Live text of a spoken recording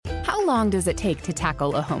long does it take to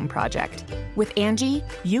tackle a home project? With Angie,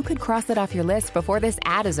 you could cross it off your list before this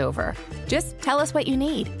ad is over. Just tell us what you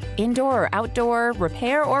need, indoor or outdoor,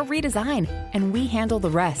 repair or redesign, and we handle the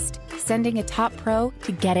rest, sending a top pro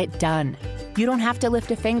to get it done. You don't have to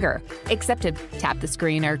lift a finger, except to tap the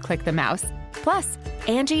screen or click the mouse. Plus,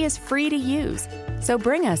 Angie is free to use. So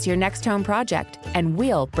bring us your next home project, and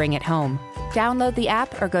we'll bring it home. Download the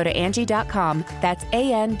app or go to Angie.com. That's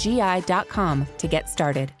ANGI.com to get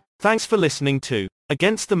started. Thanks for listening to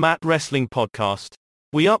Against the Mat Wrestling Podcast.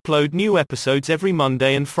 We upload new episodes every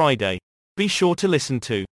Monday and Friday. Be sure to listen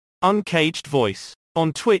to Uncaged Voice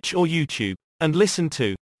on Twitch or YouTube, and listen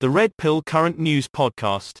to the Red Pill Current News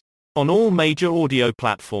Podcast on all major audio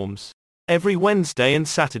platforms every Wednesday and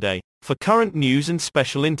Saturday for current news and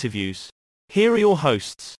special interviews. Here are your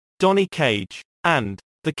hosts, Donnie Cage and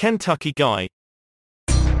the Kentucky Guy.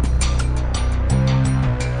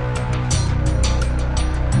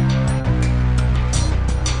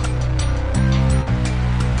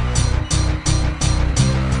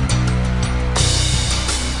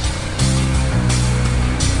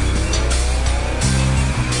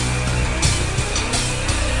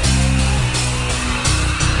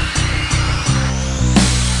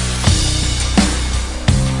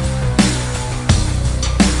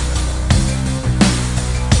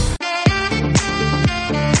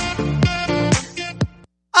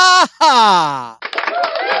 Aha!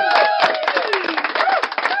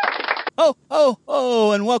 Ho, ho,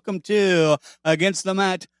 ho, and welcome to Against the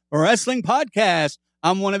Mat Wrestling Podcast.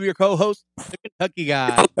 I'm one of your co-hosts, the Kentucky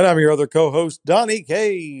Guy. And I'm your other co-host, Donnie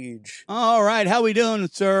Cage. All right, how we doing,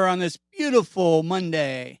 sir, on this beautiful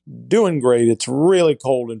Monday? Doing great. It's really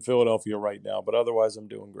cold in Philadelphia right now, but otherwise I'm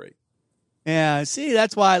doing great. Yeah, see,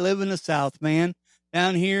 that's why I live in the South, man.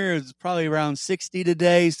 Down here, it's probably around 60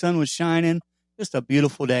 today. Sun was shining. Just a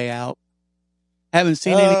beautiful day out. Haven't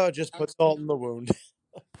seen any. Just put salt in the wound.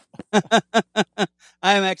 I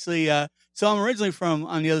am actually, so I'm originally from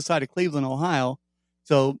on the other side of Cleveland, Ohio.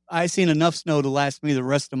 So I've seen enough snow to last me the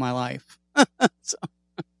rest of my life. So,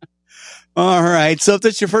 all right. So if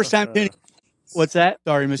this is your first time tuning, what's that?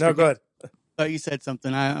 Sorry, Mr. No, go ahead. Thought you said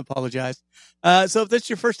something. I apologize. So if this is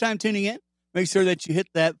your first time tuning in, make sure that you hit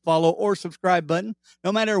that follow or subscribe button,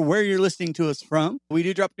 no matter where you're listening to us from. We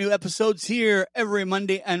do drop new episodes here every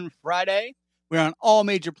Monday and Friday. We're on all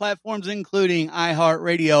major platforms, including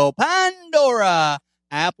iHeartRadio, Pandora,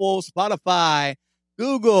 Apple, Spotify,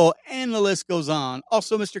 Google, and the list goes on.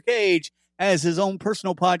 Also, Mr. Cage has his own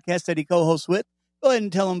personal podcast that he co-hosts with. Go ahead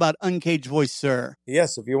and tell him about Uncaged Voice, sir.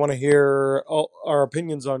 Yes, if you want to hear our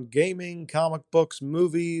opinions on gaming, comic books,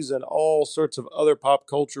 movies, and all sorts of other pop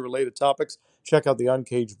culture related topics, check out the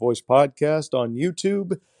Uncaged Voice podcast on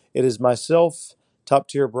YouTube. It is myself, Top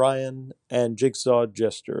Tier Brian, and Jigsaw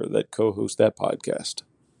Jester that co-host that podcast.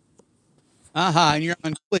 Aha, and you're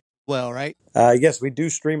on Twitch as well, right? Yes, we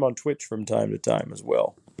do stream on Twitch from time to time as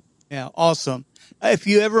well. Yeah, awesome. If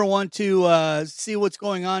you ever want to see what's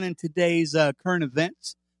going on in today's current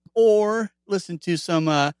events or listen to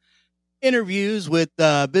some interviews with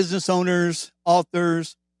business owners,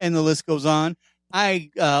 authors, and the list goes on, I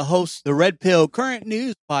host the Red Pill Current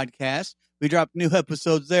News Podcast. We drop new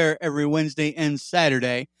episodes there every Wednesday and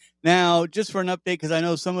Saturday. Now, just for an update, because I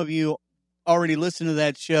know some of you already listen to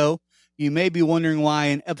that show, you may be wondering why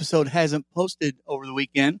an episode hasn't posted over the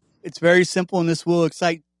weekend. It's very simple, and this will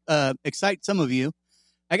excite some of you.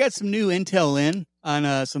 I got some new intel in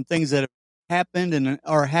on some things that have happened and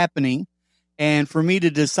are happening. And for me to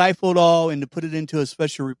decipher it all and to put it into a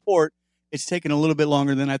special report, it's taken a little bit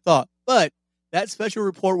longer than I thought. But that special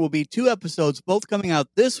report will be 2 episodes, both coming out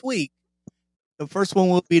this week. The first one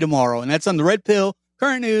will be tomorrow, and that's on the Red Pill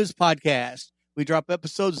Current News Podcast. We drop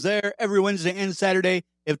episodes there every Wednesday and Saturday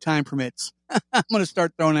if time permits. I'm going to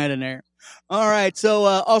start throwing that in there. All right. So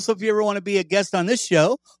also, if you ever want to be a guest on this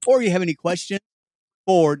show or you have any questions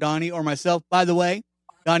for Donnie or myself, by the way,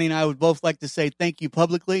 Donnie and I would both like to say thank you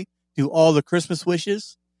publicly to all the Christmas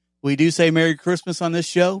wishes. We do say Merry Christmas on this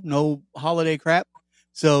show. No holiday crap.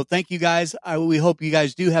 So thank you guys. We hope you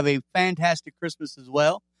guys do have a fantastic Christmas as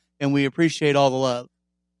well. And we appreciate all the love.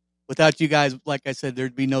 Without you guys, like I said,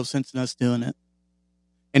 there'd be no sense in us doing it.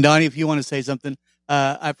 And Donnie, if you want to say something,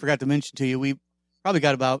 I forgot to mention to you, we probably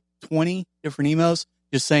got about 20 different emails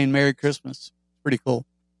just saying Merry Christmas. Pretty cool.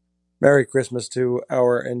 Merry Christmas to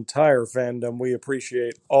our entire fandom. We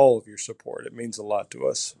appreciate all of your support. It means a lot to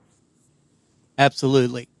us.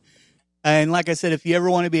 Absolutely. And like I said, if you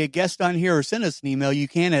ever want to be a guest on here or send us an email, you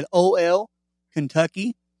can at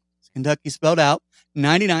olkentucky, Kentucky spelled out,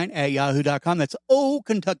 99@yahoo.com. That's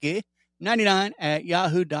Kentucky,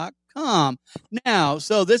 99@yahoo.com. Now,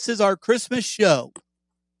 so this is our Christmas show.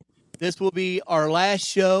 This will be our last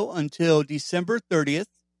show until December 30th,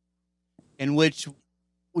 in which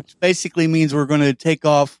basically means we're going to take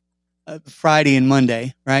off Friday and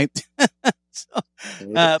Monday, right? So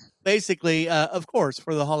basically, of course,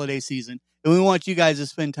 for the holiday season. And we want you guys to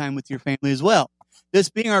spend time with your family as well. This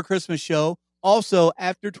being our Christmas show, also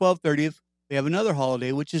after 12/30th, we have another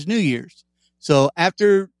holiday, which is New Year's. So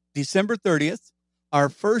after December 30th, our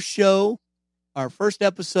first show, our first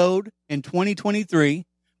episode in 2023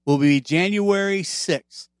 will be January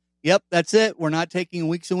 6th. Yep, that's it. We're not taking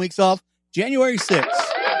weeks and weeks off. January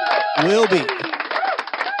 6th will be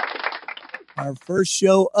our first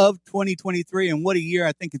show of 2023, and what a year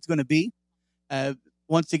I think it's going to be.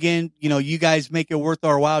 Once again, you guys make it worth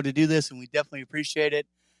our while to do this, and we definitely appreciate it.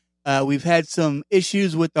 We've had some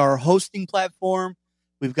issues with our hosting platform.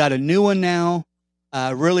 We've got a new one now.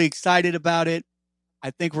 Really excited about it. I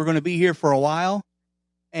think we're going to be here for a while,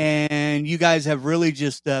 and you guys have really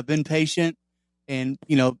just been patient. And,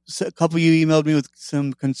 a couple of you emailed me with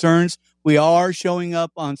some concerns. We are showing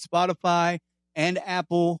up on Spotify and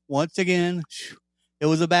Apple once again. It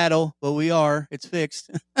was a battle, but it's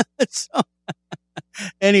fixed. So,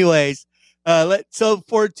 anyways, so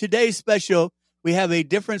for today's special, we have a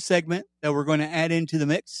different segment that we're going to add into the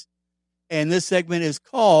mix. And this segment is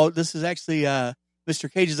called, this is actually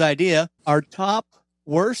Mr. Cage's idea, our top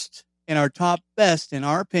worst and our top best, in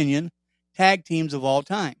our opinion, tag teams of all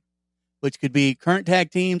time, which could be current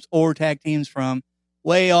tag teams or tag teams from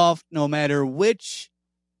way off, no matter which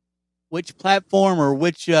platform or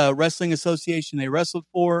which wrestling association they wrestled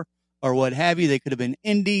for or what have you. They could have been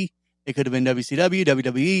indie. It could have been WCW,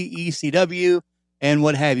 WWE, ECW, and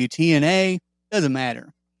what have you, TNA. Doesn't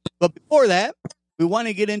matter. But before that, we want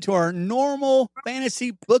to get into our normal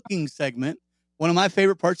fantasy booking segment, one of my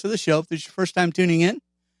favorite parts of the show, if this is your first time tuning in.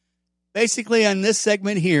 Basically, on this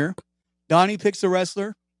segment here, Donnie picks a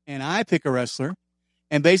wrestler, and I pick a wrestler.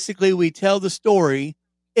 And basically, we tell the story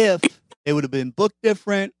if they would have been booked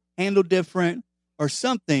different, handled different, or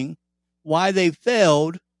something, why they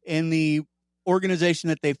failed in the organization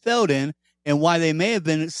that they failed in, and why they may have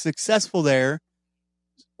been successful there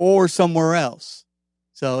or somewhere else.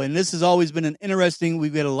 So, and this has always been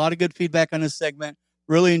we've got a lot of good feedback on this segment.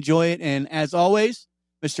 Really enjoy it. And as always,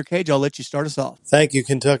 Mr. Cage, I'll let you start us off. Thank you,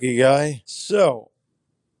 Kentucky Guy. So,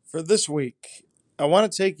 for this week, I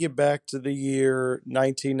want to take you back to the year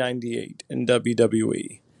 1998 in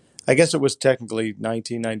WWE. I guess it was technically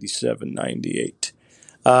 1997-98.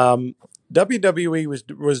 WWE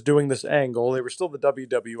was doing this angle. They were still the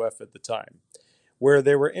WWF at the time, where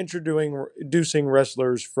they were introducing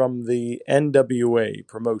wrestlers from the NWA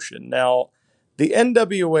promotion. Now, the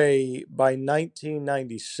NWA by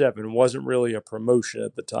 1997 wasn't really a promotion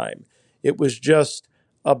at the time. It was just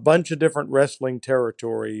a bunch of different wrestling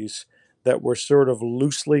territories that were sort of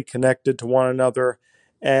loosely connected to one another.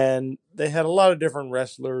 And they had a lot of different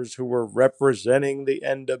wrestlers who were representing the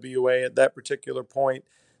NWA at that particular point.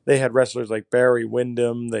 They had wrestlers like Barry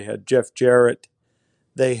Windham. They had Jeff Jarrett.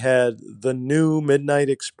 They had the New Midnight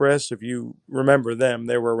Express. If you remember them,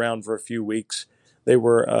 they were around for a few weeks. They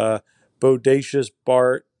were Bodacious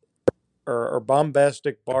Bart, or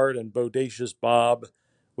Bombastic Bart and Bodacious Bob,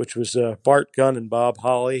 which was Bart Gunn and Bob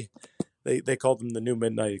Holly. They called them the New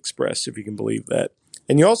Midnight Express, if you can believe that.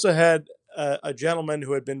 And you also had a gentleman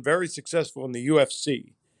who had been very successful in the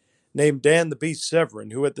UFC, named Dan the Beast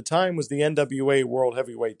Severn, who at the time was the NWA World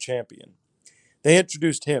Heavyweight Champion. They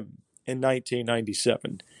introduced him in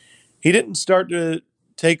 1997. He didn't start to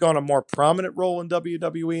take on a more prominent role in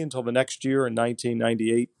WWE until the next year in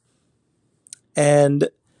 1998. And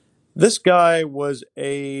this guy was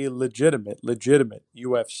a legitimate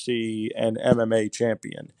UFC and MMA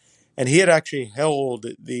champion. And he had actually held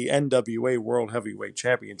the NWA World Heavyweight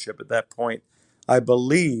Championship at that point, I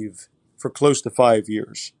believe, for close to 5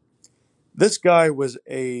 years. This guy was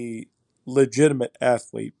a legitimate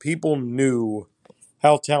athlete. People knew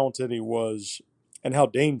how talented he was and how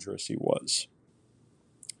dangerous he was.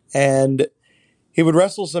 And he would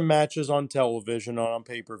wrestle some matches on television, on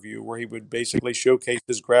pay-per-view, where he would basically showcase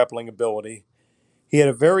his grappling ability. He had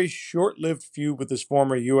a very short-lived feud with his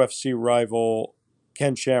former UFC rival,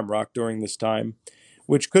 Ken Shamrock, during this time,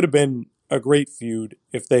 which could have been a great feud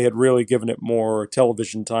if they had really given it more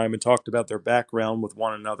television time and talked about their background with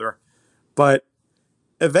one another. But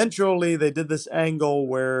eventually they did this angle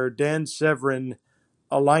where Dan Severn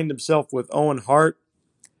aligned himself with Owen Hart.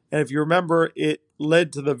 And if you remember, it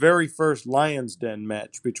led to the very first Lion's Den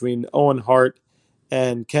match between Owen Hart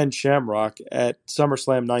and Ken Shamrock at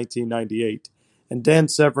SummerSlam 1998. And Dan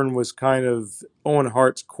Severn was kind of Owen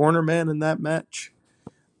Hart's corner man in that match.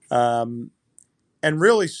 And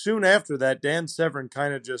really soon after that, Dan Severn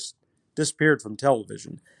kind of just disappeared from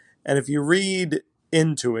television. And if you read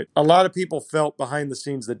into it, a lot of people felt behind the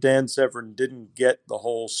scenes that Dan Severn didn't get the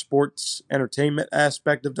whole sports entertainment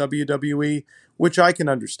aspect of WWE, which I can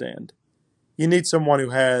understand. You need someone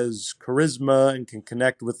who has charisma and can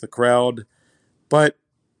connect with the crowd. But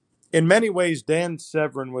in many ways, Dan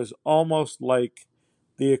Severn was almost like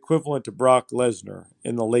the equivalent to Brock Lesnar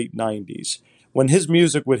in the late 90s. When his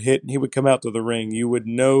music would hit and he would come out to the ring, you would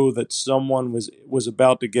know that someone was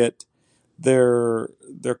about to get their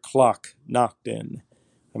clock knocked in.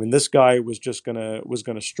 I mean, this guy was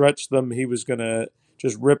gonna stretch them. He was gonna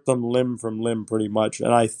just rip them limb from limb, pretty much.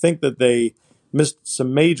 And I think that they missed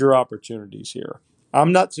some major opportunities here.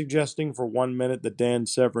 I'm not suggesting for 1 minute that Dan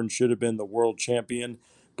Severn should have been the world champion,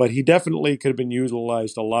 but he definitely could have been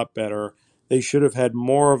utilized a lot better. They should have had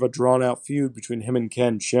more of a drawn-out feud between him and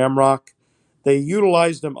Ken Shamrock. They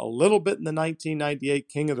utilized him a little bit in the 1998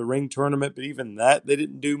 King of the Ring tournament, but even that, they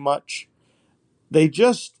didn't do much. They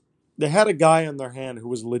had a guy on their hand who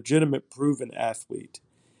was a legitimate, proven athlete,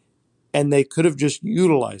 and they could have just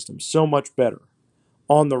utilized him so much better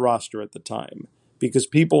on the roster at the time because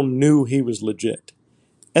people knew he was legit.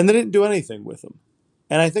 And they didn't do anything with him.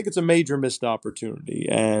 And I think it's a major missed opportunity,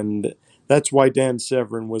 and that's why Dan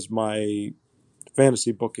Severn was my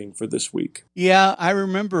fantasy booking for this week. Yeah, I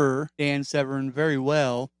remember Dan Severn very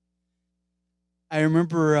well. I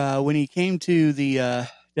remember when he came to the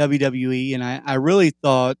WWE, and I really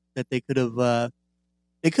thought that they could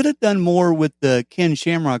have done more with the Ken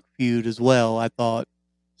Shamrock feud as well. I thought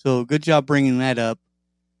so. Good job bringing that up.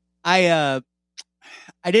 I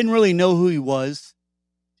didn't really know who he was,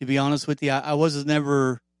 to be honest with you. I was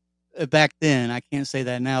never back then. I can't say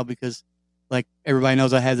that now because, like everybody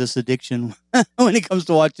knows, I have this addiction when it comes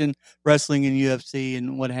to watching wrestling and UFC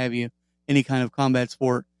and what have you, any kind of combat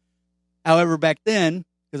sport. However, back then,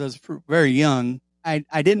 because I was very young, I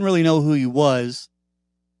didn't really know who he was.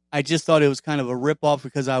 I just thought it was kind of a ripoff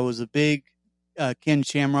because I was a big Ken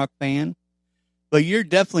Shamrock fan. But you're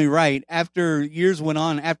definitely right. After years went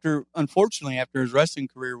on, unfortunately, after his wrestling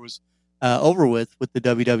career was over with the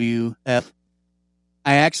WWF,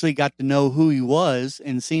 I actually got to know who he was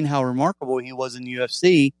and seen how remarkable he was in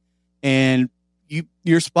UFC. And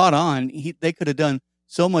you're spot on. They could have done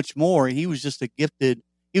so much more. He was a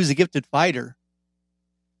gifted fighter.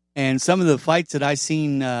 And some of the fights that I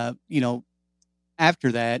seen,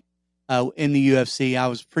 after that in the UFC, I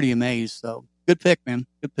was pretty amazed. So good pick, man.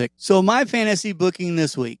 Good pick. So my fantasy booking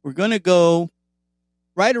this week, we're going to go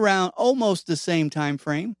right around almost the same time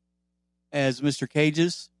frame as Mr.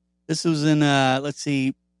 Cage's. This was in, let's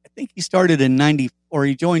see, I think he started in 90, or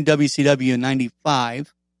he joined WCW in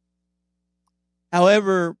 95.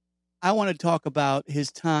 However, I want to talk about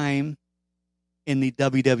his time in the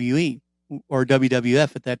WWE or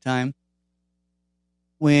WWF at that time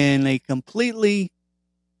when they completely,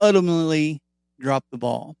 ultimately dropped the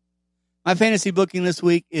ball. My fantasy booking this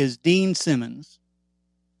week is Dean Simmons,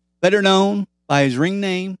 better known by his ring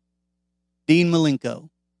name, Dean Malenko.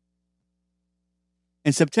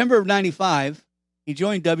 In September of 95, he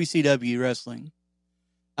joined WCW Wrestling.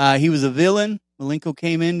 He was a villain. Malenko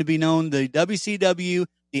came in to be known the WCW,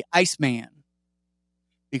 the Iceman,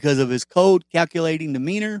 because of his cold, calculating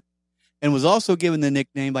demeanor, and was also given the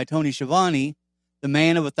nickname by Tony Schiavone, the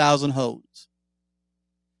Man of 1,000 Holds.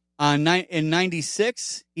 In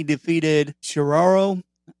 96, he defeated Cesaro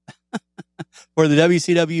for the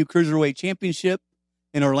WCW Cruiserweight Championship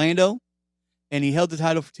in Orlando, and he held the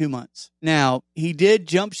title for 2 months. Now, he did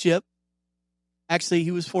jump ship. Actually,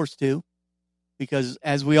 he was forced to, because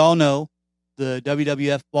as we all know, the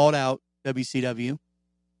WWF bought out WCW.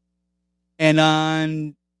 And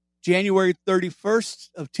on January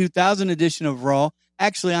 31st of 2000 edition of Raw,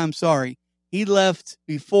 actually, I'm sorry, he left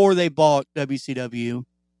before they bought WCW.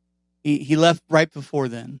 He left right before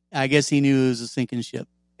then. I guess he knew it was a sinking ship.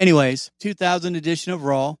 Anyways, 2000 edition of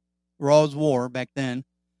Raw's War back then.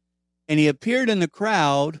 And he appeared in the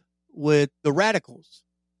crowd with the Radicals,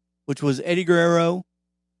 which was Eddie Guerrero,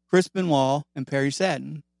 Chris Benoit, and Perry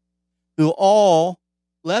Saturn, who all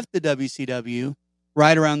left the WCW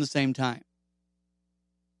right around the same time.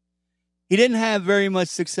 He didn't have very much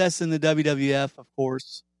success in the WWF, of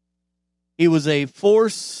course. He was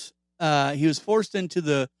forced into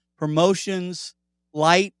the promotion's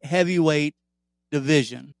light heavyweight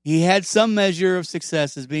division. He had some measure of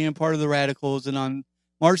success as being a part of the Radicals, and on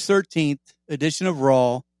March 13th edition of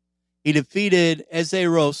Raw, he defeated Eze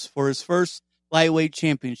Ross for his first lightweight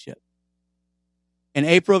championship. In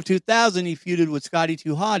April of 2000, he feuded with Scotty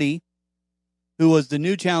 2 Hotty, who was the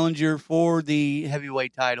new challenger for the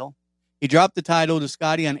heavyweight title. He dropped the title to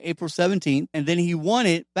Scotty on April 17th, and then he won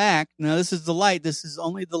it back. Now, this is the light. This is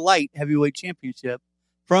only the light heavyweight championship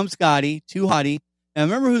from Scotty to Hottie. Now,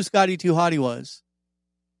 remember who Scotty 2 Hottie was?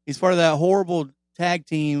 He's part of that horrible tag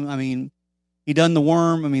team. I mean, he done the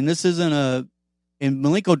worm. I mean, this isn't a... And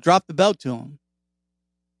Malenko dropped the belt to him.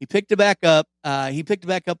 He picked it back up. He picked it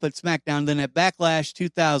back up at SmackDown. Then at Backlash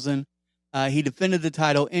 2000, he defended the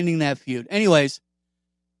title, ending that feud. Anyways,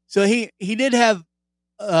 so he did have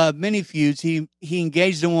many feuds. He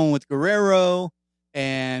engaged in one with Guerrero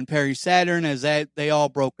and Perry Saturn as they all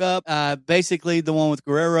broke up. Basically, the one with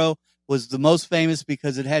Guerrero was the most famous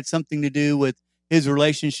because it had something to do with his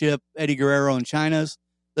relationship, Eddie Guerrero and Chyna's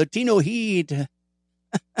Latino Heat.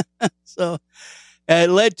 So it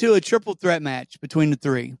led to a triple threat match between the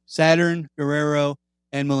three, Saturn, Guerrero,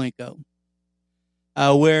 and Malenko,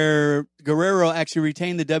 where Guerrero actually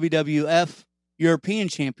retained the WWF European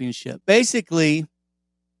Championship. Basically,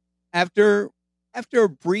 after a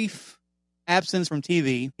brief absence from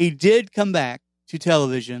TV, he did come back to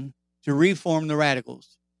television to reform the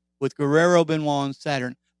Radicals with Guerrero, Benoit, and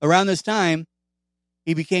Saturn. Around this time,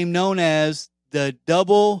 he became known as the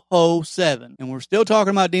Double Ho 7. And we're still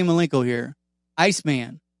talking about Dean Malenko here.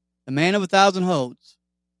 Iceman, the man of 1,000 hoes.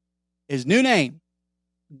 His new name,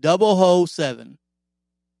 Double Ho 7.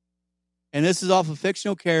 And this is off a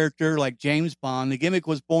fictional character like James Bond. The gimmick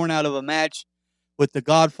was born out of a match with the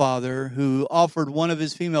Godfather, who offered one of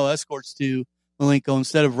his female escorts to Malenko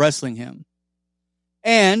instead of wrestling him.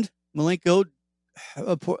 And Malenko,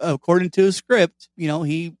 according to his script,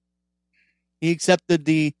 he accepted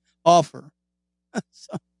the offer.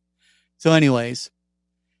 So anyways,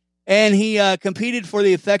 and he competed for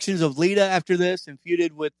the affections of Lita after this and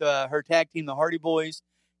feuded with her tag team, the Hardy Boys.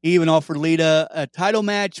 He even offered Lita a title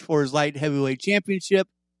match for his light heavyweight championship.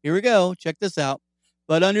 Here we go. Check this out.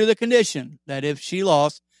 But under the condition that if she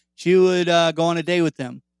lost, she would go on a date with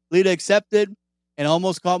him. Lita accepted and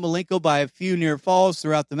almost caught Malenko by a few near falls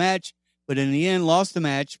throughout the match, but in the end lost the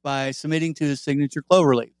match by submitting to his signature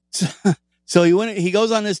cloverleaf. So he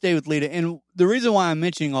goes on this date with Lita. And the reason why I'm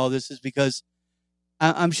mentioning all this is because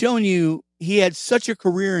I'm showing you he had such a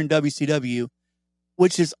career in WCW,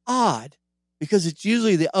 which is odd because it's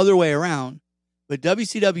usually the other way around. But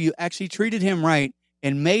WCW actually treated him right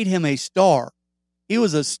and made him a star. He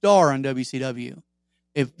was a star on WCW.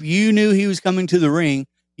 If you knew he was coming to the ring,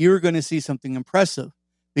 you were going to see something impressive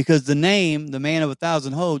because the name, the man of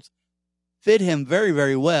 1,000 hoes, fit him very,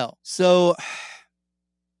 very well. So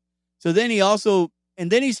then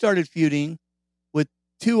he started feuding with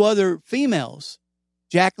two other females,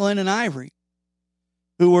 Jacqueline and Ivory,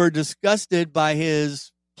 who were disgusted by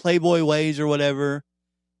his playboy ways or whatever.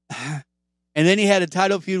 And then he had a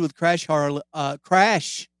title feud with Crash Holly,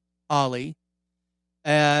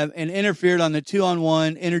 and interfered on the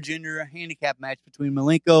 2-on-1 intergender handicap match between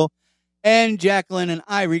Malenko and Jacqueline and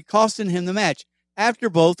Ivory, costing him the match. After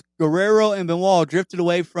both Guerrero and Benoit drifted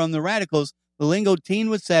away from the Radicals, Malenko teamed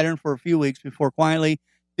with Saturn for a few weeks before quietly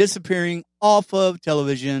disappearing off of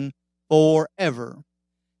television forever.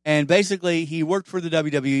 And basically, he worked for the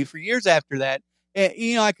WWE for years after that.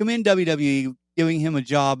 I commend WWE giving him a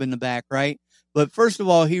job in the back, right? But first of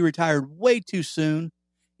all, he retired way too soon.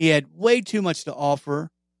 He had way too much to offer.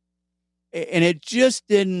 And it just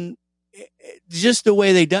didn't, just the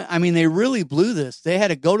way they really blew this. They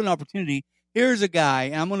had a golden opportunity. Here's a guy,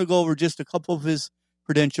 and I'm going to go over just a couple of his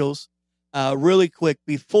credentials really quick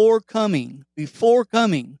before coming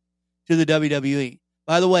to the WWE.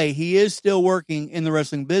 By the way, he is still working in the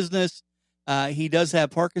wrestling business. He does have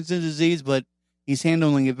Parkinson's disease, but he's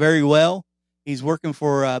handling it very well. He's working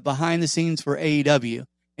for behind the scenes for AEW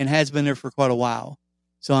and has been there for quite a while.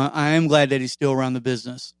 So I am glad that he's still around the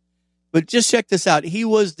business. But just check this out. He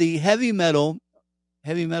was the heavy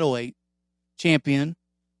middleweight champion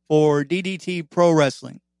for DDT Pro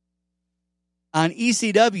Wrestling. On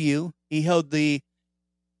ECW, he held the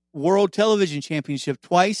World Television Championship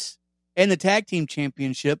twice and the Tag Team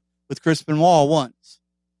Championship with Chris Benoit once.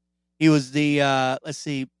 He was the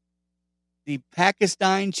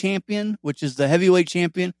Pakistan champion, which is the heavyweight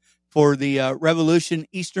champion for the Revolution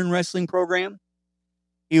Eastern Wrestling program.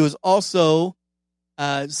 He was also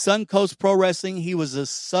Sun Coast Pro Wrestling. He was a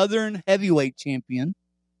Southern heavyweight champion.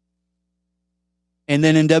 And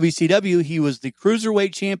then in WCW, he was the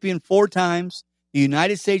Cruiserweight champion 4 times, the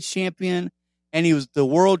United States champion, and he was the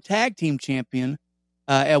World Tag Team champion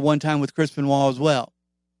at one time with Chris Benoit as well.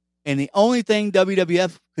 And the only thing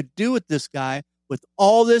WWF could do with this guy, with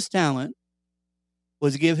all this talent,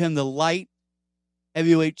 was give him the light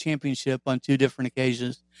heavyweight championship on 2 different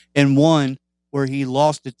occasions, and one where he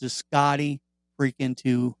lost it to Scotty freaking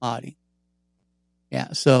 2 Hottie.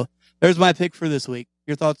 Yeah, so There's my pick for this week.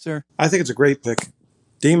 Your thoughts, sir? I think it's a great pick.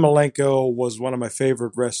 Dean Malenko was one of my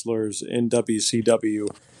favorite wrestlers in WCW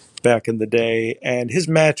back in the day, and his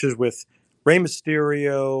matches with Rey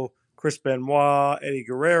Mysterio, Chris Benoit, Eddie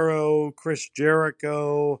Guerrero, Chris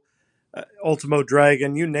Jericho, Ultimo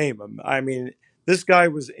Dragon, you name him. I mean, this guy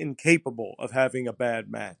was incapable of having a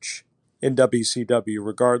bad match in WCW,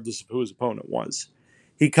 regardless of who his opponent was.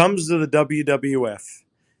 He comes to the WWF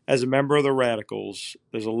as a member of the Radicals.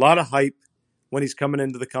 There's a lot of hype when he's coming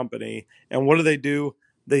into the company. And what do?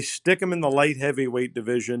 They stick him in the light heavyweight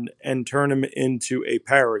division and turn him into a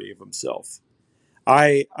parody of himself.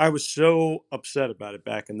 I was so upset about it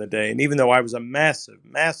back in the day. And even though I was a massive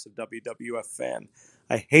WWF fan,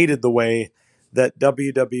 I hated the way that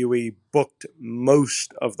WWE booked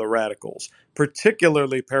most of the Radicals,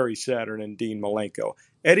 particularly Perry Saturn and Dean Malenko.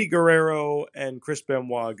 Eddie Guerrero and Chris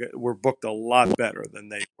Benoit were booked a lot better than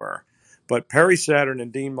they were. But Perry Saturn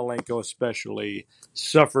and Dean Malenko especially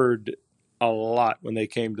suffered a lot when they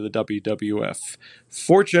came to the WWF.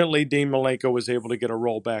 Fortunately, Dean Malenko was able to get a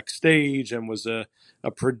role backstage and was a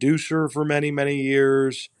producer for many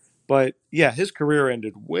years. But yeah, his career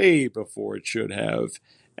ended way before it should have.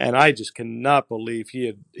 And I just cannot believe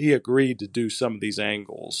he agreed to do some of these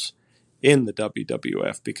angles in the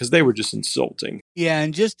WWF because they were just insulting. Yeah,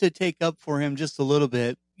 and just to take up for him just a little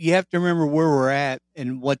bit, you have to remember where we're at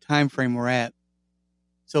and what time frame we're at.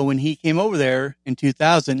 So when he came over there in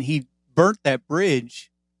 2000, he burnt that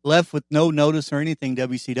bridge, left with no notice or anything,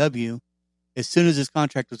 WCW. As soon as his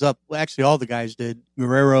contract was up, well, actually all the guys did,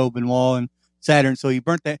 Guerrero, Benoit, and Saturn. So he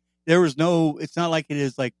burnt that. There was no, it's not like it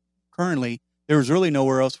is like currently. There was really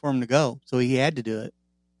nowhere else for him to go. So he had to do it.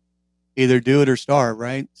 Either do it or starve,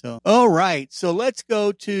 right? So, all right. So let's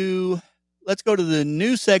go to the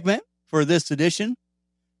new segment for this edition.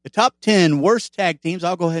 The top 10 worst tag teams.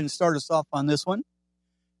 I'll go ahead and start us off on this one.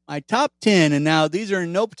 My top 10, and now these are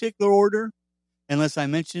in no particular order, unless I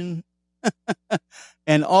mention.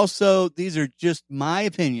 And also, these are just my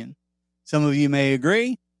opinion. Some of you may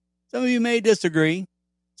agree. Some of you may disagree.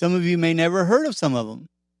 Some of you may never heard of some of them.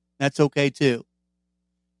 That's okay, too.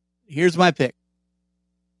 Here's my pick.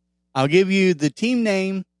 I'll give you the team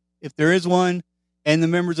name, if there is one, and the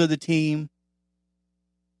members of the team.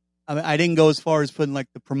 I didn't go as far as putting like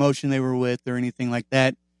the promotion they were with or anything like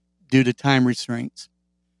that due to time restraints.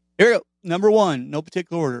 Here we go. Number 1, no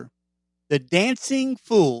particular order. The Dancing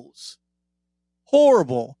Fools.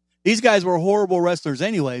 Horrible. These guys were horrible wrestlers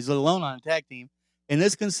anyways, let alone on a tag team. And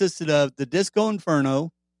this consisted of the Disco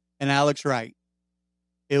Inferno and Alex Wright.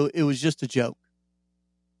 It was just a joke.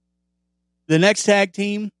 The next tag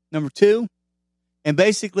team, number 2. And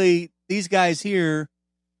basically, these guys here,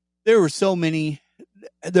 there were so many.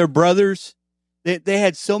 They're brothers. They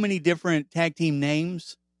had so many different tag team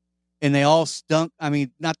names. And they all stunk. I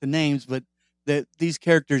mean, not the names, but these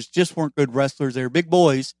characters just weren't good wrestlers. They were big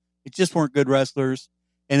boys. It just weren't good wrestlers.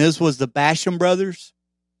 And this was the Basham brothers,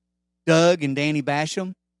 Doug and Danny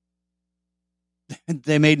Basham.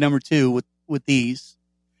 They made number 2 with these.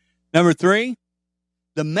 Number 3,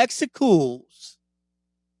 the Mexicools.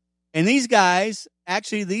 And these guys,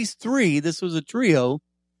 actually these 3, this was a trio.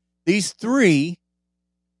 These 3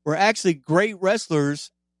 were actually great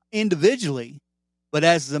wrestlers individually. But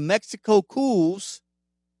as the Mexico Cools,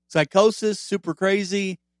 Psychosis, Super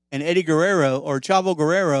Crazy, and Eddie Guerrero, or Chavo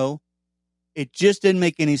Guerrero, it just didn't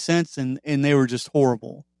make any sense, and they were just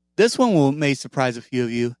horrible. This one may surprise a few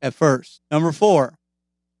of you at first. Number 4,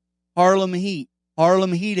 Harlem Heat.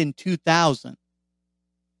 Harlem Heat in 2000.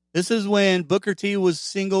 This is when Booker T was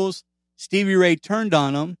singles. Stevie Ray turned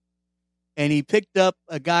on him, and he picked up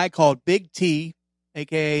a guy called Big T,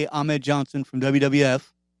 a.k.a. Ahmed Johnson from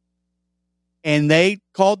WWF, and they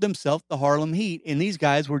called themselves the Harlem Heat, and these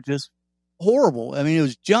guys were just horrible. I mean, it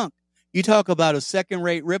was junk. You talk about a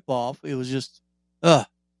second-rate ripoff. It was just, ugh.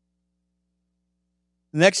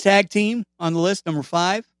 The next tag team on the list, number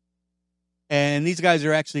 5, and these guys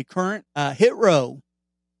are actually current. Hit Row.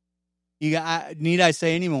 Need I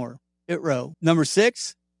say any more? Hit Row. Number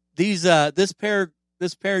 6. This pair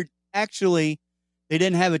actually, they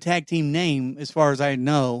didn't have a tag team name as far as I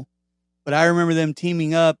know, but I remember them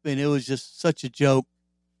teaming up, and it was just such a joke.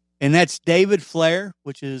 And that's David Flair,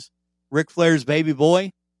 which is Ric Flair's baby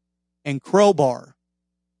boy, and Crowbar.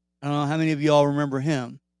 I don't know how many of you all remember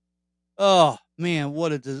him. Oh man,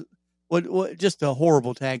 what just a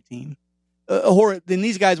horrible tag team. Then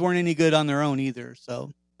these guys weren't any good on their own either.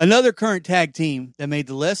 So another current tag team that made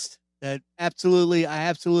the list that I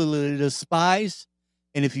absolutely despise.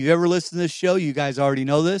 And if you've ever listened to this show, you guys already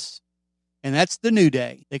know this. And that's the New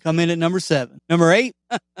Day. They come in at number 7. Number 8,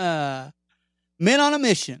 Men on a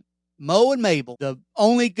Mission. Mo and Mabel. The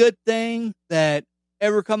only good thing that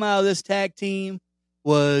ever come out of this tag team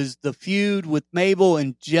was the feud with Mabel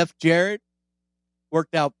and Jeff Jarrett.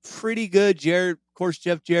 Worked out pretty good. Jarrett, of course,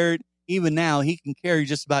 Jeff Jarrett, even now, he can carry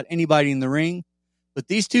just about anybody in the ring. But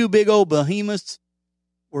these two big old behemoths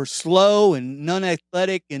were slow and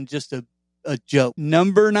non-athletic and just a joke.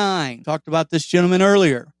 Number 9. Talked about this gentleman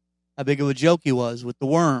earlier. How big of a joke he was with the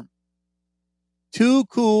worm. Too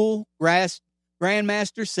Cool,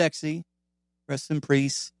 Grandmaster Sexy, rest in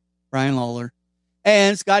peace, Brian Lawler,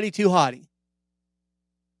 and Scotty Too Hottie.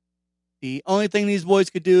 The only thing these boys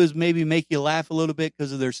could do is maybe make you laugh a little bit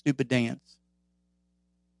because of their stupid dance.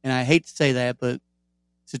 And I hate to say that, but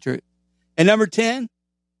it's the truth. And number 10,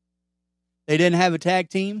 they didn't have a tag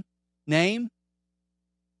team name,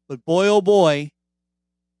 but boy, oh boy,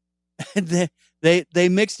 they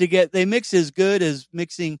mixed together. They mix as good as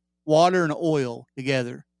mixing water and oil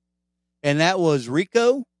together. And that was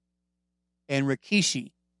Rico and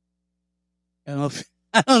Rikishi. I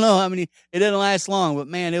don't know how many, it didn't last long, but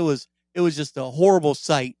man, it was just a horrible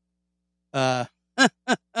sight back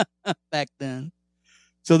then.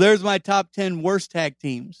 So there's my top 10 worst tag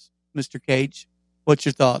teams, Mr. Cage. What's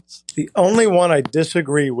your thoughts? The only one I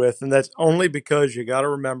disagree with, and that's only because you got to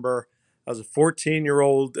remember, I was a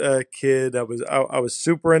 14-year-old kid. I was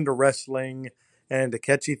super into wrestling, and the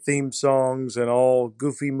catchy theme songs and all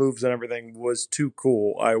goofy moves and everything was Too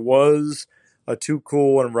Cool. I was a Too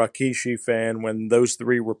Cool and Rikishi fan when those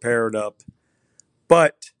three were paired up.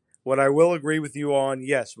 But what I will agree with you on,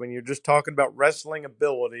 yes, when you're just talking about wrestling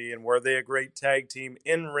ability and were they a great tag team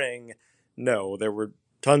in ring, no, there were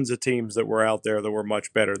tons of teams that were out there that were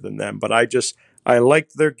much better than them. But I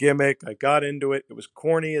liked their gimmick. I got into it. It was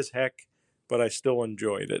corny as heck, but I still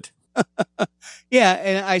enjoyed it. Yeah,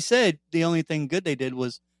 and I said the only thing good they did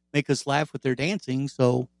was make us laugh with their dancing.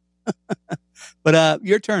 So, but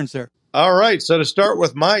your turn, sir. All right, so to start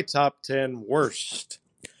with my top 10 worst.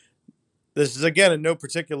 This is, again, in no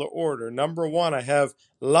particular order. Number 1, I have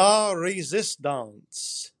La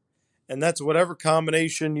Resistance. And that's whatever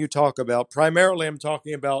combination you talk about. Primarily, I'm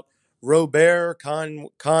talking about Robert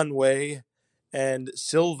Conway and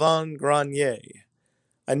Sylvain Grenier.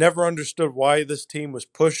 I never understood why this team was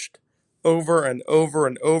pushed over and over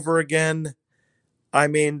and over again. I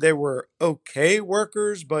mean, they were okay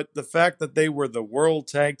workers, but the fact that they were the World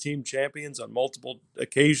Tag Team Champions on multiple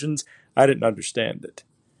occasions, I didn't understand it.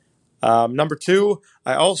 Number 2,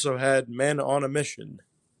 I also had Men on a Mission.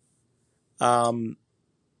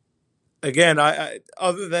 Again, I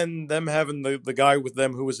other than them having the guy with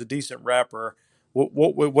them who was a decent rapper,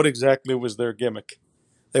 what exactly was their gimmick?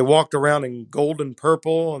 They walked around in gold and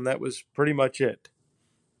purple, and that was pretty much it.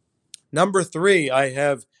 Number 3, I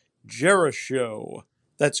have Jericho.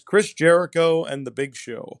 That's Chris Jericho and The Big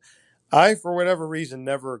Show. I, for whatever reason,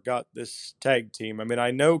 never got this tag team. I mean,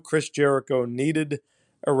 I know Chris Jericho needed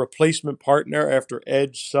a replacement partner after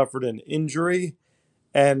Edge suffered an injury.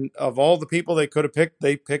 And of all the people they could have picked,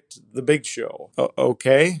 they picked The Big Show.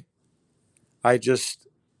 Okay.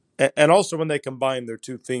 And also when they combined their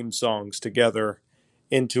two theme songs together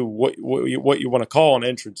into what you want to call an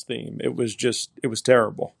entrance theme, it was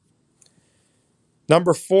terrible.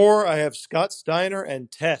 Number 4, I have Scott Steiner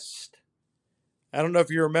and Test. I don't know if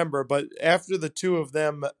you remember, but after the two of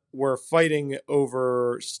them were fighting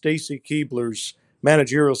over Stacy Keibler's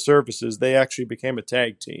managerial services, they actually became a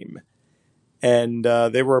tag team. And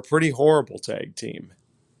they were a pretty horrible tag team.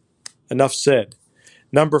 Enough said.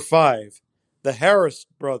 Number 5, the Harris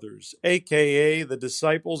Brothers, a.k.a. the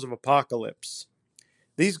Disciples of Apocalypse.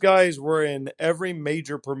 These guys were in every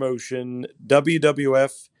major promotion,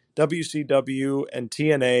 WWF, WCW, and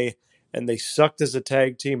TNA, and they sucked as a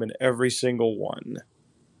tag team in every single one.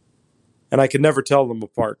 And I could never tell them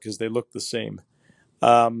apart because they looked the same.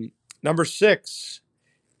 Number 6,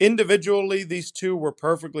 individually, these two were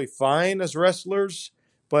perfectly fine as wrestlers,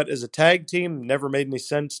 but as a tag team, never made any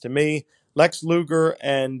sense to me. Lex Luger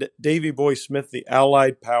and Davey Boy Smith, the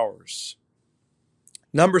Allied Powers.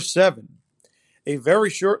 Number 7, a very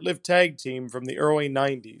short-lived tag team from the early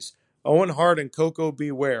 90s. Owen Hart and Coco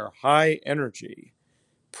Beware, High Energy.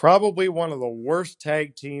 Probably one of the worst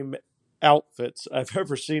tag team outfits I've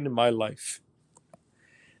ever seen in my life.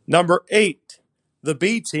 Number 8, the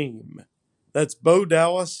B Team. That's Bo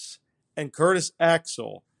Dallas and Curtis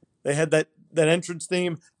Axel. They had that entrance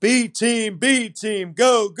theme, B Team,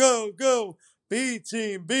 go, go, go. B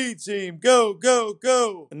Team, go, go,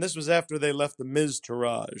 go. And this was after they left the Miz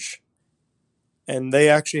Taraj. And they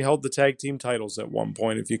actually held the tag team titles at one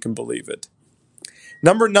point, if you can believe it.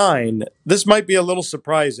 Number 9, this might be a little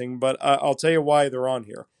surprising, but I'll tell you why they're on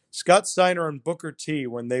here. Scott Steiner and Booker T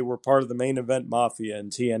when they were part of the Main Event Mafia in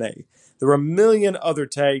TNA. There were a million other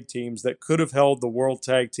tag teams that could have held the World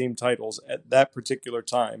Tag Team titles at that particular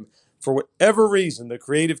time. For whatever reason, the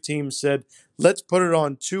creative team said, let's put it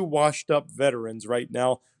on two washed-up veterans right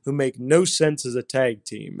now who make no sense as a tag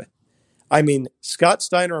team. I mean, Scott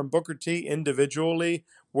Steiner and Booker T individually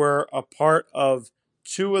were a part of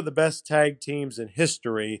two of the best tag teams in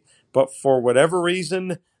history, but for whatever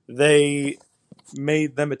reason, they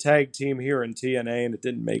made them a tag team here in TNA, and it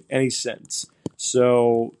didn't make any sense.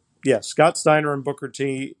 So, yeah, Scott Steiner and Booker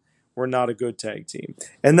T were not a good tag team.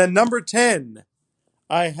 And then number 10,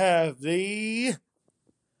 I have the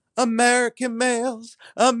American Males,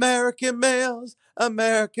 American Males,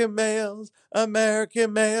 American Males,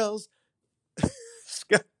 American Males.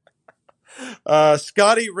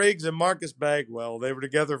 Scotty Riggs and Marcus Bagwell. They were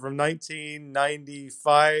together from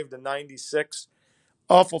 1995 to 96.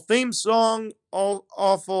 Awful theme song,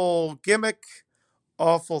 awful gimmick,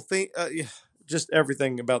 awful theme. Just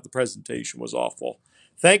everything about the presentation was awful.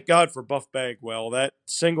 Thank God for Buff Bagwell. That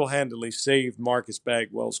single-handedly saved Marcus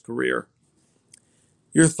Bagwell's career.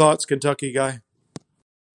 Your thoughts, Kentucky guy?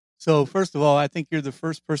 So, first of all, I think you're the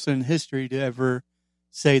first person in history to ever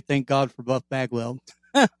say thank God for Buff Bagwell.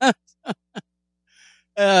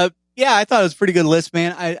 Yeah, I thought it was a pretty good list,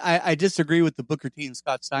 man. I disagree with the Booker T and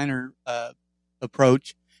Scott Steiner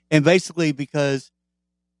approach. And basically because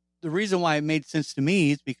the reason why it made sense to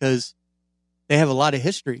me is because they have a lot of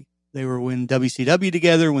history. They were in WCW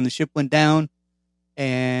together when the ship went down,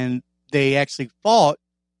 and they actually fought,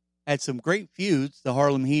 had some great feuds, the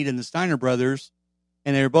Harlem Heat and the Steiner brothers,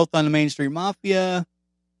 and they were both on the Main Street Mafia.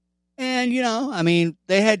 And, you know, I mean,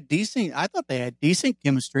 I thought they had decent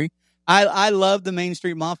chemistry. I love the Main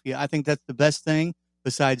Street Mafia. I think that's the best thing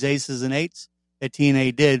besides Aces and Eights that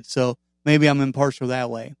TNA did. So maybe I'm impartial that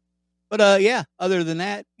way. But, yeah, other than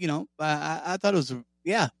that, you know, I thought it was,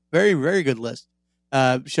 very, very good list.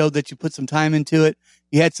 Showed that you put some time into it.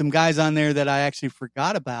 You had some guys on there that I actually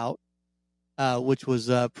forgot about, which was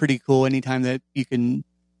pretty cool. Anytime that you can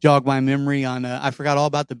jog my memory on, I forgot all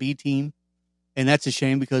about the B team. And that's a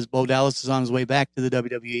shame because Bo Dallas is on his way back to the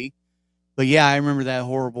WWE. But yeah, I remember that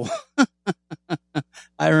horrible.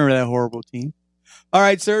 I remember that horrible team. All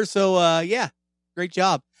right, sir. So yeah, great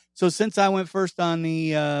job. So since I went first on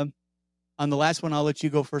the last one, I'll let you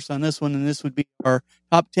go first on this one, and this would be our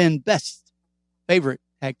top 10 best favorite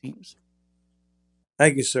tag teams.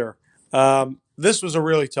 Thank you, sir. This was a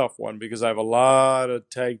really tough one because I have a lot of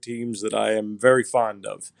tag teams that I am very fond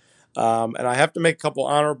of. And I have to make a couple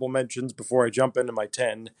honorable mentions before I jump into my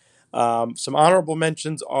 10. Some honorable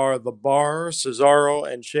mentions are The Bar, Cesaro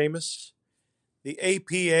and Sheamus. The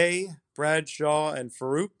APA, Bradshaw and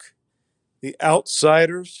Farouk. The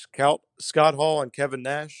Outsiders, Scott Hall and Kevin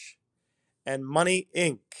Nash. And Money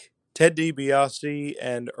Inc., Ted DiBiase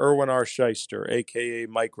and Erwin R. Shyster, a.k.a.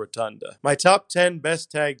 Mike Rotunda. My top 10 best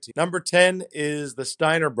tag team. Number 10 is the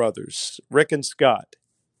Steiner brothers, Rick and Scott.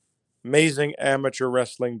 Amazing amateur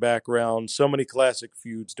wrestling background. So many classic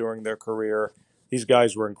feuds during their career. These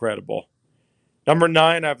guys were incredible. Number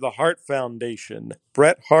 9, I have the Hart Foundation.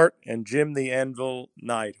 Bret Hart and Jim the Anvil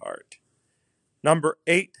Neidhart. Number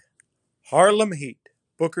 8, Harlem Heat.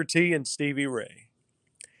 Booker T and Stevie Ray.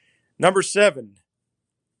 Number 7,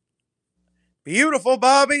 Beautiful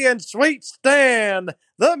Bobby and Sweet Stan,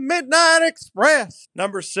 the Midnight Express.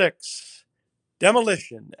 Number 6,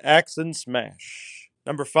 Demolition, Axe and Smash.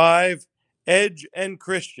 Number 5, Edge and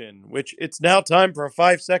Christian, which it's now time for a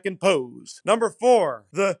 5-second pose. Number 4,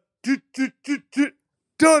 the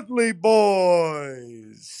Dudley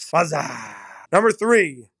Boys. Huzzah! Number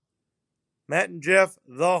 3, Matt and Jeff,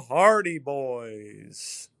 the Hardy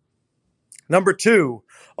Boys. Number 2,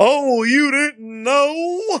 oh, you didn't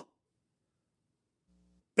know?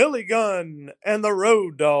 Billy Gunn and the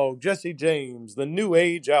Road Dogg, Jesse James, the New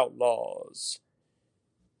Age Outlaws.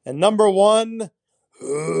 And number 1,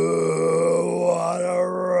 what a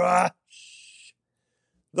rush,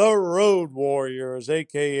 the Road Warriors,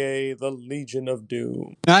 a.k.a. the Legion of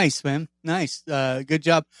Doom. Nice, man. Nice. Good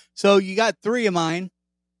job. So you got 3 of mine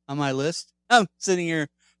on my list. I'm sitting here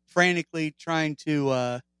frantically trying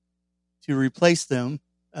to replace them.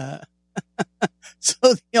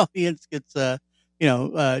 So the audience gets, so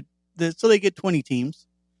they get 20 teams.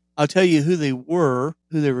 I'll tell you who they were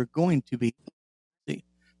going to be.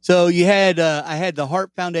 So you had, I had the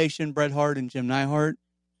Hart Foundation, Bret Hart and Jim Neidhart.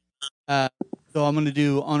 So I'm going to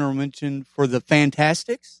do honorable mention for the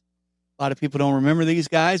Fantastics. A lot of people don't remember these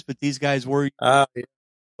guys, but these guys were. Yeah.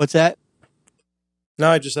 What's that? No,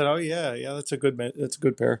 I just said, oh yeah, that's a good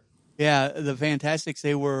pair. Yeah, the Fantastics.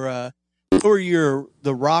 They were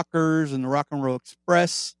the Rockers and the Rock and Roll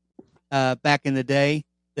Express. back in the day.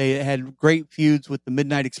 They had great feuds with the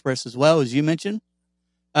Midnight Express as well, as you mentioned.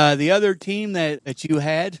 The other team that you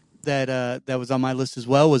had that was on my list as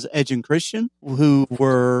well was Edge and Christian, who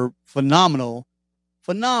were phenomenal.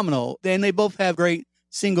 And they both have great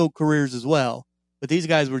single careers as well. But these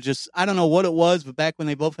guys were just, I don't know what it was, but back when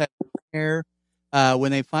they both had hair,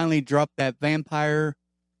 when they finally dropped that vampire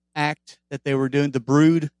act that they were doing, the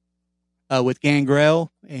Brood, with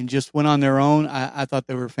Gangrel, and just went on their own, I thought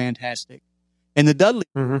they were fantastic. And the Dudley,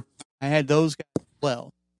 I had those guys as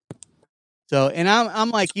well. So, and I'm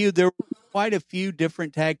like you, there were quite a few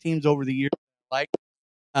different tag teams over the years like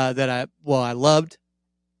that I loved.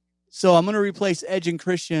 So I'm going to replace Edge and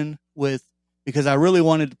Christian with, because I really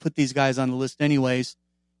wanted to put these guys on the list anyways,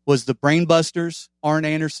 was the Brainbusters, Arn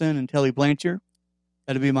Anderson and Tully Blanchard.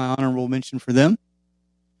 That'd be my honorable mention for them.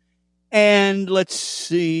 And let's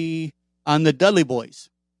see, on the Dudley Boys,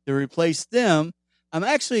 to replace them, I'm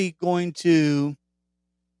actually going to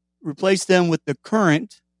replace them with the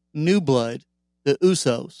current new blood, the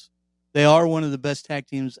Usos. They are one of the best tag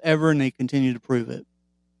teams ever, and they continue to prove it.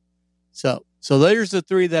 So there's the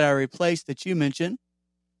three that I replaced that you mentioned,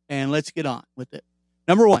 and let's get on with it.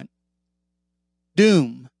 Number 1,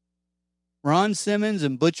 Doom, Ron Simmons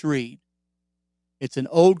and Butch Reed. It's an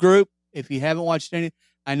old group. If you haven't watched any,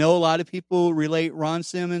 I know a lot of people relate Ron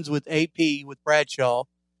Simmons with AP, with Bradshaw,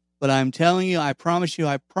 but I'm telling you, I promise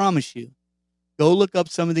you, go look up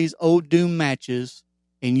some of these old Doom matches,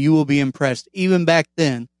 and you will be impressed. Even back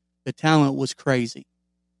then, the talent was crazy.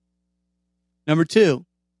 Number 2,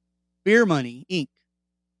 Beer Money, Inc.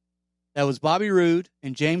 That was Bobby Roode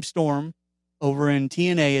and James Storm over in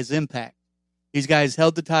TNA as Impact. These guys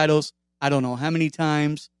held the titles, I don't know how many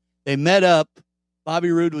times. They met up.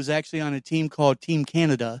 Bobby Roode was actually on a team called Team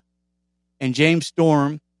Canada, and James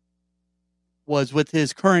Storm was with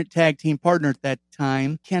his current tag team partner at that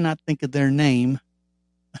time. Cannot think of their name.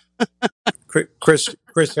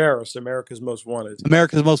 Chris Harris, America's Most Wanted.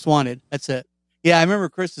 America's Most Wanted. That's it. Yeah, I remember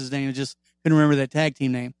Chris's name. I just couldn't remember that tag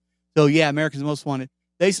team name. So, yeah, America's Most Wanted.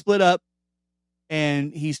 They split up,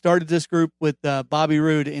 and he started this group with Bobby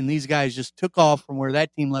Roode, and these guys just took off from where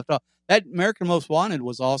that team left off. That American Most Wanted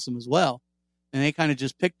was awesome as well, and they kind of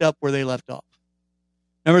just picked up where they left off.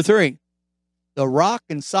 Number 3, the Rock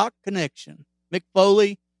and Sock Connection, Mick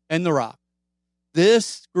Foley and The Rock.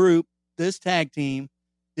 This group, this tag team,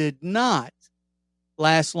 did not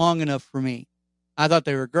last long enough for me. I thought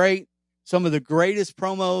they were great. Some of the greatest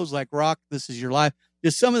promos, like Rock, This Is Your Life,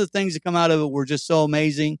 just some of the things that come out of it were just so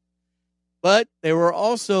amazing. But they were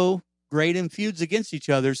also great in feuds against each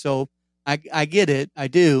other, so I get it. I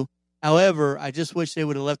do. However, I just wish they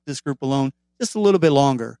would have left this group alone just a little bit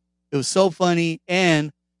longer. It was so funny,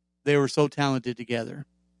 and they were so talented together.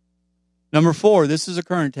 Number 4, this is a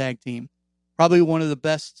current tag team. Probably one of the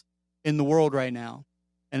best in the world right now,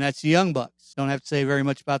 and that's the Young Bucks. Don't have to say very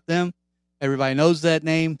much about them. Everybody knows that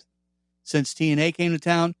name since TNA came to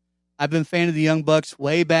town. I've been a fan of the Young Bucks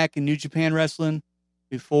way back in New Japan Wrestling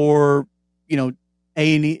before,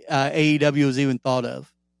 AEW was even thought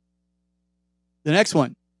of. The next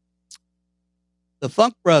one, the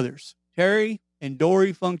Funk Brothers, Terry and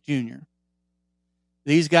Dory Funk Jr.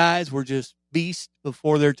 These guys were just beasts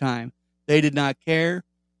before their time. They did not care.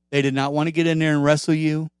 They did not want to get in there and wrestle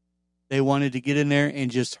you. They wanted to get in there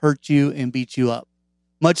and just hurt you and beat you up,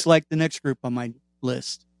 much like the next group on my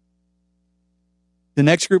list. The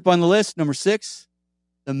next group on the list, number 6,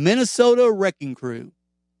 the Minnesota Wrecking Crew.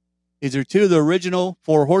 These are 2 of the original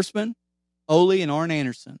 4 Horsemen, Ole and Arn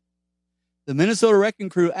Anderson. The Minnesota Wrecking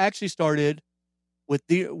Crew actually started with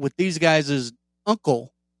these guys'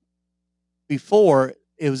 uncle. Before,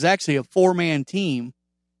 it was actually a 4-man team,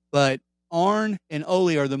 but Arn and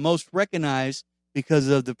Ole are the most recognized because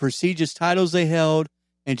of the prestigious titles they held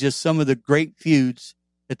and just some of the great feuds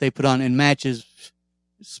that they put on in matches.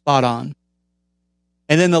 Spot on.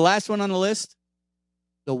 And then the last one on the list,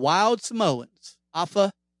 the Wild Samoans,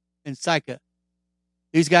 Afa and Sika.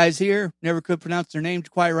 These guys here, never could pronounce their names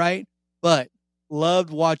quite right, but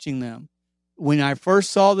loved watching them. When I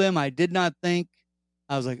first saw them, I did not think,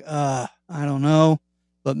 I was like, I don't know.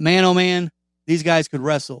 But man, oh man, these guys could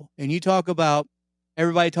wrestle. And you talk about,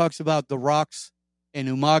 everybody talks about The Rock's and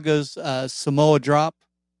Umaga's Samoa drop,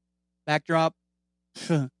 backdrop.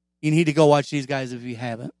 You need to go watch these guys if you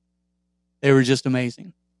haven't. They were just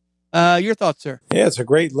amazing. Your thoughts, sir? Yeah, it's a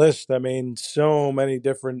great list. I mean, so many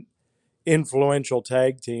different influential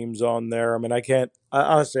tag teams on there. I mean,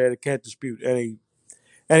 honestly, I can't dispute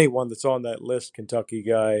anyone that's on that list, Kentucky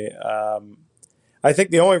guy. I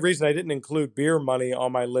think the only reason I didn't include Beer Money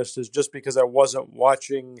on my list is just because I wasn't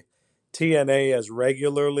watching TNA as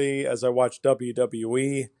regularly as I watched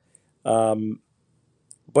WWE.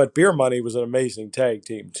 But Beer Money was an amazing tag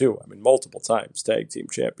team too. I mean, multiple times tag team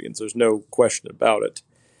champions. There's no question about it.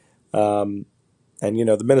 And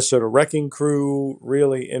the Minnesota Wrecking Crew,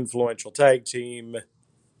 really influential tag team.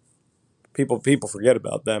 People forget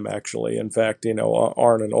about them, actually. In fact,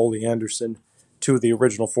 Arn and Ole Anderson, two of the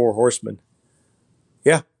original Four Horsemen.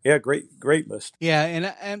 Yeah, great list.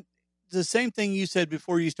 Yeah, and the same thing you said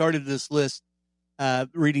before you started this list,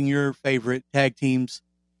 reading your favorite tag teams.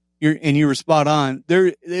 You were spot on.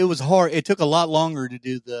 It was hard. It took a lot longer to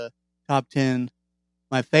do the top 10,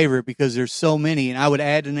 my favorite, because there's so many, and I would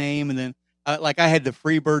add a name, and then I had the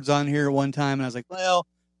Freebirds on here at one time, and I was like, well,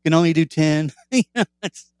 can only do 10.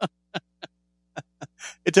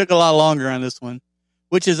 It took a lot longer on this one,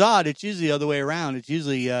 which is odd. It's usually the other way around. It's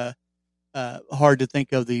usually hard to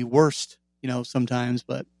think of the worst, sometimes.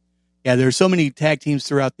 But yeah, there's so many tag teams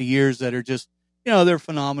throughout the years that are just, they're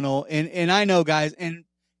phenomenal. And I know, guys, and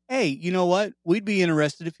hey, you know what? We'd be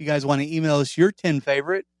interested if you guys want to email us your 10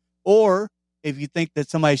 favorite, or if you think that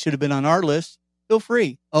somebody should have been on our list, feel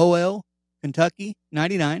free.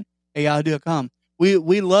 OLKentucky99@yahoo.com.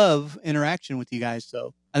 We love interaction with you guys,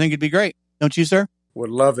 so I think it'd be great. Don't you, sir? Would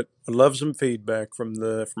love it. Would love some feedback from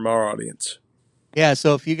our audience. Yeah,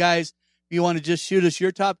 so if you want to just shoot us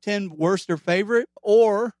your top 10 worst or favorite,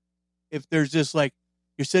 or if there's just like,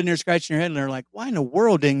 you're sitting there scratching your head and they're like, why in the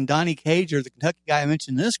world didn't Donnie Cage or the Kentucky guy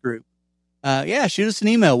mention this group? Shoot us an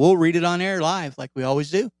email. We'll read it on air live like we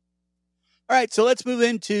always do. All right, so let's move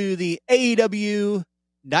into the AEW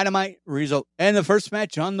Dynamite result. And the first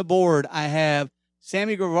match on the board, I have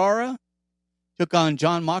Sammy Guevara took on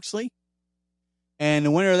Jon Moxley. And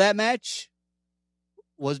the winner of that match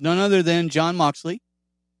was none other than Jon Moxley.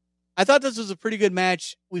 I thought this was a pretty good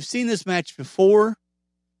match. We've seen this match before,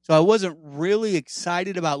 so I wasn't really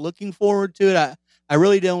excited about looking forward to it. I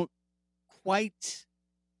really don't quite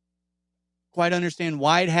understand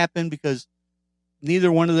why it happened, because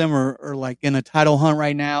neither one of them are like in a title hunt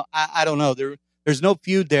right now. I don't know. There's no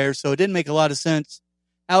feud there, so it didn't make a lot of sense.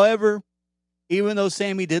 However, even though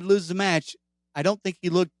Sammy did lose the match, I don't think he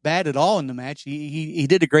looked bad at all in the match. He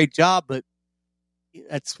did a great job, but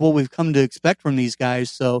that's what we've come to expect from these guys.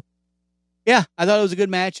 So, yeah, I thought it was a good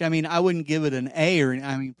match. I mean, I wouldn't give it an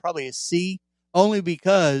A probably a C, only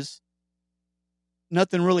because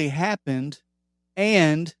nothing really happened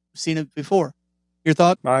and I've seen it before. Your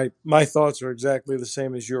thought? My thoughts are exactly the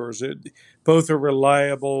same as yours. Both are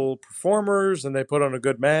reliable performers, and they put on a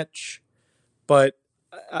good match. But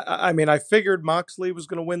I figured Moxley was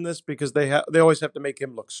going to win this because they always have to make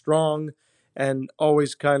him look strong and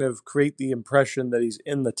always kind of create the impression that he's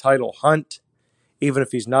in the title hunt, even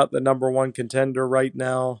if he's not the number one contender right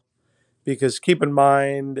now. Because keep in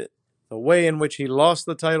mind, the way in which he lost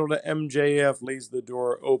the title to MJF leaves the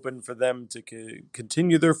door open for them to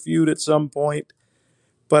continue their feud at some point.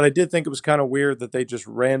 But I did think it was kind of weird that they just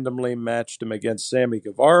randomly matched him against Sammy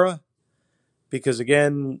Guevara. Because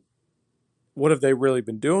again, what have they really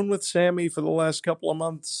been doing with Sammy for the last couple of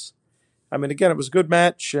months? I mean, again, it was a good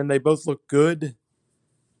match, and they both look good.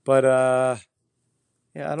 But, I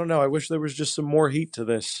don't know. I wish there was just some more heat to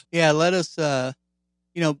this. Yeah, let us,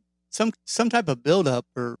 some type of build-up.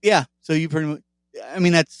 So you pretty much,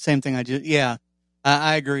 that's the same thing I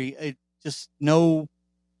agree.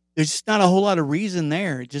 There's just not a whole lot of reason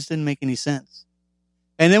there. It just didn't make any sense.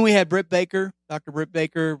 And then we had Britt Baker, Dr. Britt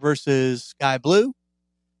Baker versus Sky Blue.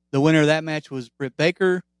 The winner of that match was Britt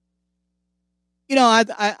Baker.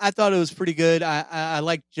 I thought it was pretty good. I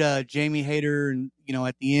liked Jamie Hayter, and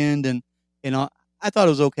at the end, and I thought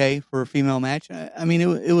it was okay for a female match.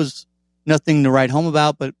 It was nothing to write home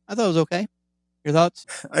about, but I thought it was okay. Your thoughts?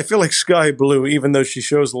 I feel like Sky Blue, even though she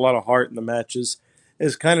shows a lot of heart in the matches,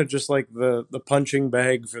 is kind of just like the punching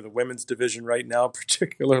bag for the women's division right now,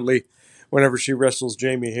 particularly whenever she wrestles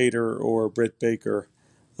Jamie Hayter or Britt Baker.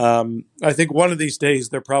 I think one of these days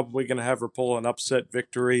they're probably going to have her pull an upset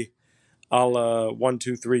victory, a la 1,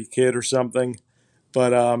 2, 3 Kid or something. But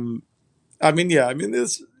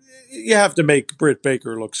this, you have to make Britt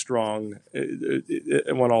Baker look strong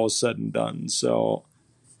when all is said and done. So,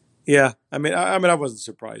 yeah, I wasn't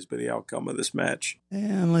surprised by the outcome of this match.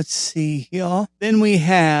 And let's see, y'all. Then we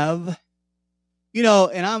have,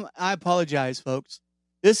 and I apologize, folks.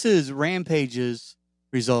 This is Rampage's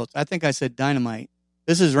results. I think I said Dynamite.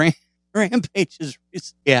 This is Rampage's.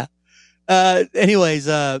 Yeah. Anyways,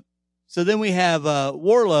 so then we have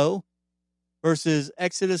Warlow versus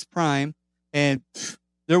Exodus Prime, and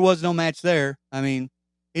there was no match there. He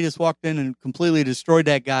just walked in and completely destroyed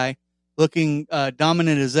that guy, looking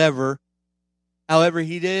dominant as ever. However,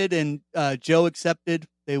 he did, and Joe accepted.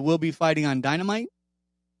 They will be fighting on Dynamite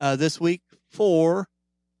this week for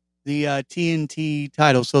the TNT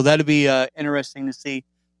title. So that'll be interesting to see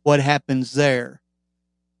what happens there.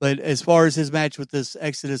 But as far as his match with this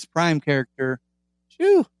Exodus Prime character,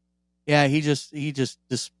 phew, yeah, he destroyed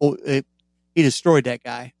that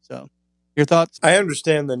guy. So, your thoughts? I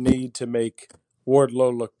understand the need to make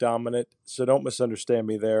Wardlow look dominant, so don't misunderstand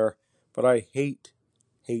me there. But I hate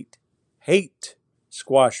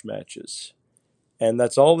squash matches. And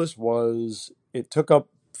that's all this was. It took up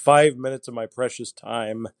 5 minutes of my precious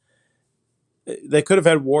time. They could have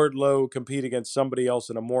had Wardlow compete against somebody else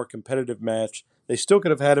in a more competitive match. They still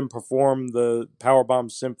could have had him perform the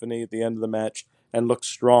Powerbomb Symphony at the end of the match and look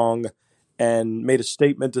strong and made a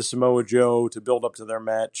statement to Samoa Joe to build up to their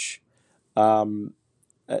match,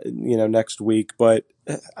 next week. But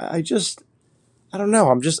I don't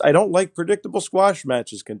know. I don't like predictable squash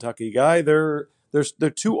matches, Kentucky guy. They're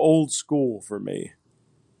too old school for me.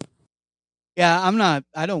 Yeah,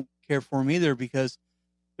 I don't care for him either because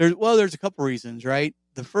there's a couple reasons, right?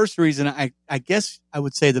 The first reason, I guess I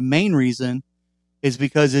would say the main reason is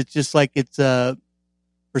because it's just like it's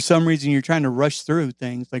for some reason you're trying to rush through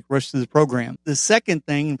things, like rush through the program. The second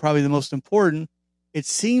thing, and probably the most important, it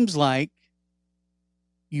seems like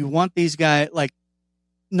you want these guys, like,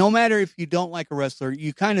 no matter if you don't like a wrestler,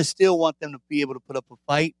 you kind of still want them to be able to put up a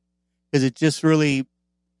fight because it just really,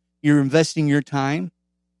 you're investing your time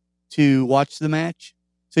to watch the match.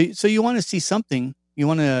 So you want to see something. You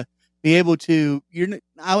want to be able to,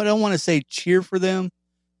 I don't want to say cheer for them,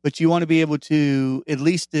 but you want to be able to at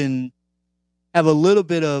least have a little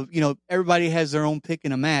bit of, everybody has their own pick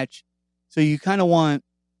in a match. So you kind of want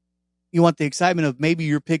the excitement of maybe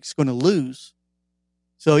your pick's going to lose.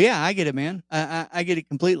 So yeah, I get it, man. I get it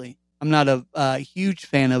completely. I'm not a huge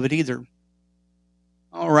fan of it either.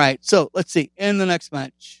 All right. So let's see. In the next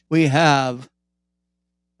match, we have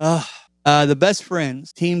the Best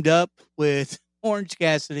Friends teamed up with Orange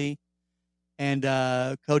Cassidy and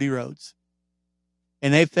Cody Rhodes.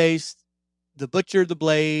 And they faced the Butcher, the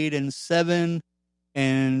Blade, and Seven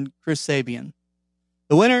and Chris Sabian.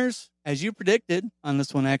 The winners, as you predicted on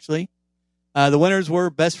this one, actually, the winners were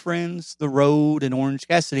Best Friends, The Road, and Orange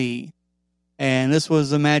Cassidy. And this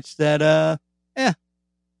was a match that,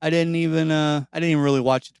 I didn't even really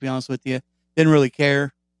watch it, to be honest with you. Didn't really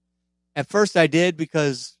care. At first I did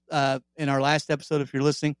because, in our last episode, if you're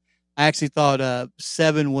listening, I actually thought,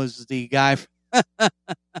 Seven was the guy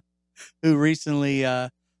who recently,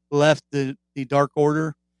 left the Dark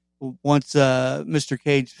Order. Once, Mr.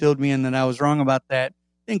 Cage filled me in that I was wrong about that.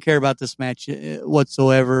 Didn't care about this match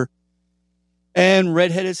whatsoever. And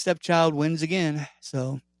redheaded stepchild wins again.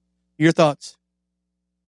 So, your thoughts?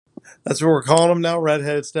 That's what we're calling him now,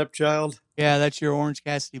 redheaded stepchild. Yeah, that's your Orange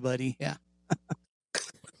Cassidy buddy. Yeah.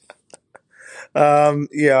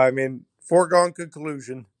 I mean, foregone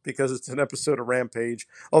conclusion because it's an episode of Rampage.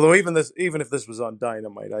 Although even if this was on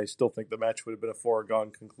Dynamite, I still think the match would have been a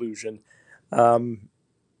foregone conclusion. I'm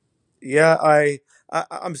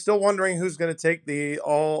still wondering who's going to take the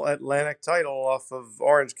All Atlantic title off of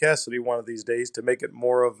Orange Cassidy one of these days to make it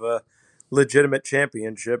more of a legitimate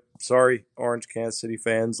championship. Sorry, Orange Cassidy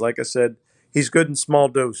fans. Like I said, he's good in small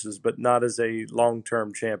doses, but not as a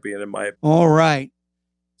long-term champion in my opinion. All right.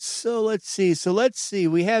 So let's see.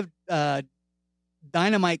 We have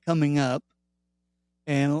Dynamite coming up.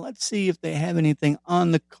 And let's see if they have anything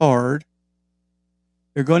on the card.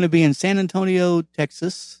 They're going to be in San Antonio,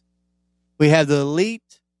 Texas. We have the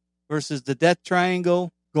Elite versus the Death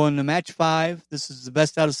Triangle going to match 5. This is the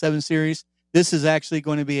best out of 7 series. This is actually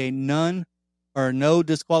going to be a none or no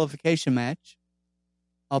disqualification match.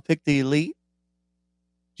 I'll pick the Elite.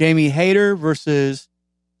 Jamie Hayter versus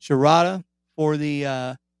Shirata for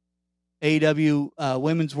the AEW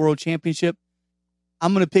Women's World Championship.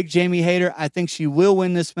 I'm going to pick Jamie Hayter. I think she will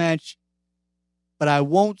win this match, but I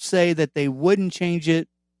won't say that they wouldn't change it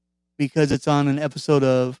because it's on an episode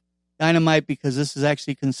of Dynamite, because this is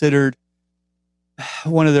actually considered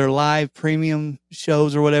one of their live premium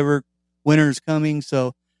shows or whatever. Winter's coming,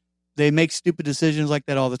 so they make stupid decisions like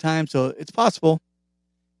that all the time, so it's possible.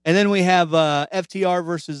 And then we have FTR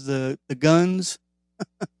versus the Guns.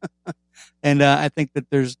 And I think that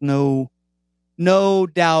there's no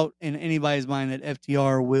doubt in anybody's mind that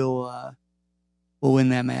FTR will win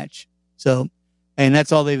that match. So, and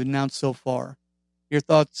that's all they've announced so far. Your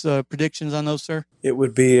thoughts, predictions on those, sir? It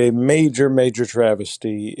would be a major, major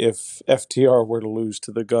travesty if FTR were to lose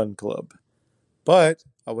to the Gun Club. But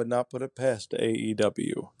I would not put it past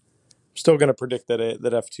AEW. I'm still going to predict that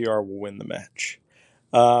FTR will win the match.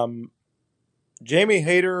 Jamie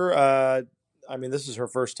Hayter, this is her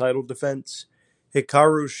first title defense.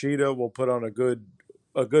 Hikaru Shida will put on a good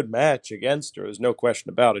match against her. There's no question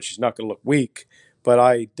about it. She's not going to look weak, but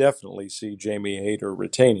I definitely see Jamie Hayter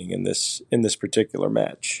retaining in this particular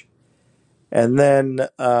match. And then,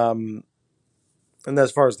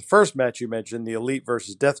 as far as the first match you mentioned, the Elite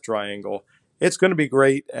versus Death Triangle, it's going to be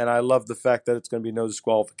great, and I love the fact that it's going to be no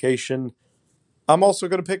disqualification. I'm also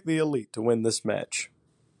going to pick the Elite to win this match.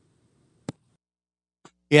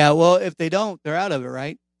 Yeah, well, if they don't, they're out of it,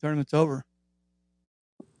 right? Tournament's over.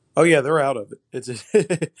 Oh yeah, they're out of it.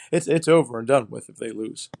 It's over and done with if they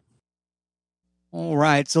lose. All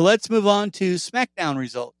right, so let's move on to SmackDown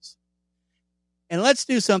results. And let's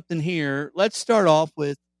do something here. Let's start off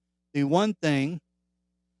with the one thing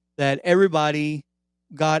that everybody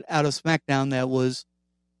got out of SmackDown that was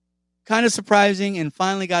kind of surprising and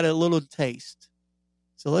finally got a little taste.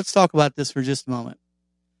 So let's talk about this for just a moment.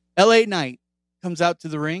 LA Knight comes out to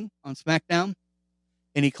the ring on SmackDown,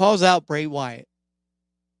 and he calls out Bray Wyatt.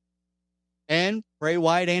 And Bray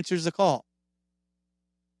Wyatt answers the call.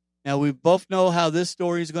 Now, we both know how this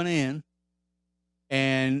story is going to end.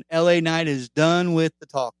 And LA Knight is done with the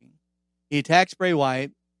talking. He attacks Bray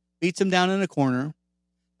Wyatt, beats him down in a corner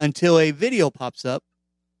until a video pops up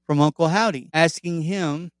from Uncle Howdy asking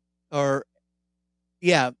him, aired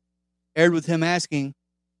with him asking,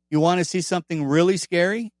 "You want to see something really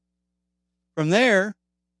scary?" From there,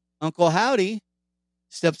 Uncle Howdy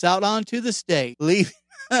steps out onto the stage,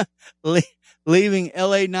 leaving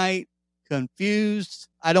LA Knight confused.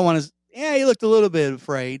 He looked a little bit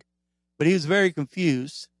afraid, but he was very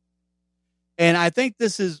confused. And I think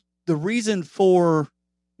this is the reason for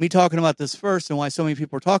me talking about this first and why so many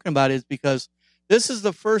people are talking about it is because this is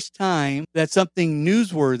the first time that something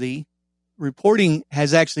newsworthy reporting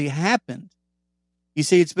has actually happened. You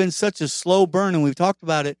see, it's been such a slow burn, and we've talked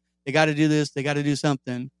about it. They got to do this. They got to do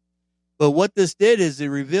something. But what this did is it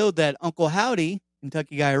revealed that Uncle Howdy,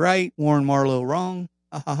 Kentucky Guy right, Warren Marlowe wrong,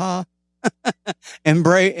 and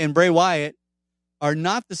Bray Wyatt are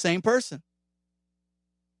not the same person.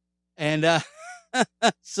 And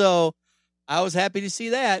so I was happy to see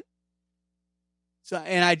that. So,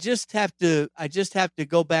 and I just have to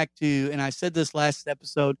go back to, and I said this last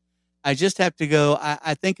episode, I just have to go.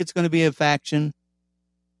 I think it's going to be a faction.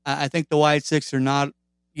 I think the Wyatt Six are not,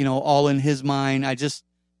 all in his mind. I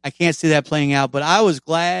can't see that playing out, but I was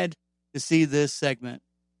glad to see this segment.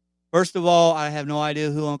 First of all, I have no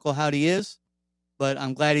idea who Uncle Howdy is, but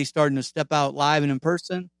I'm glad he's starting to step out live and in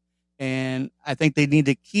person. And I think they need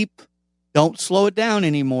to don't slow it down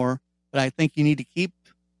anymore, but I think you need to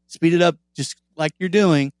speed it up just like you're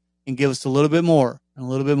doing and give us a little bit more and a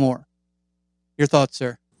little bit more. Your thoughts,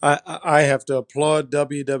 sir? I have to applaud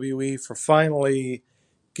WWE for finally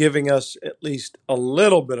giving us at least a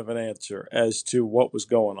little bit of an answer as to what was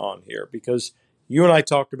going on here, because you and I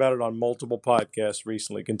talked about it on multiple podcasts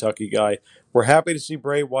recently, Kentucky Guy. We're happy to see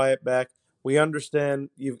Bray Wyatt back. We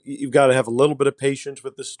understand you've got to have a little bit of patience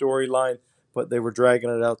with the storyline, but they were dragging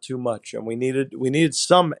it out too much, and we needed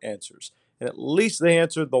some answers. And at least they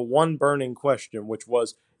answered the one burning question, which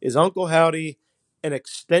was, is Uncle Howdy an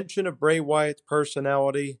extension of Bray Wyatt's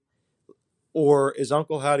personality, or is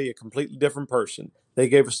Uncle Howdy a completely different person? They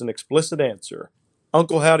gave us an explicit answer.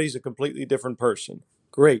 Uncle Howdy's a completely different person.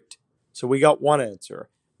 Great. So we got one answer.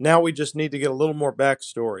 Now we just need to get a little more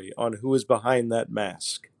backstory on who is behind that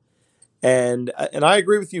mask. And I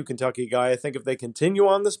agree with you, Kentucky Guy. I think if they continue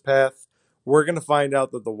on this path, we're going to find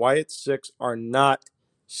out that the Wyatt Six are not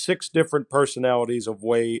 6 different personalities of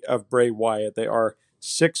Bray Wyatt. They are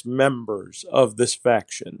 6 members of this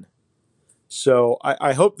faction. So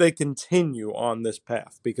I hope they continue on this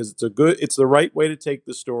path, because it's the right way to take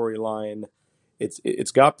the storyline.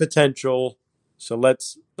 It's got potential. So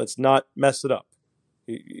let's not mess it up.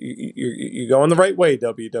 You're going the right way,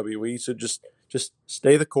 WWE. So just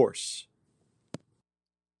stay the course.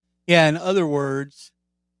 Yeah, in other words,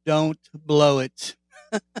 don't blow it.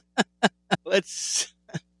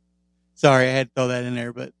 Sorry, I had to throw that in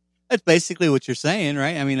there, but that's basically what you're saying,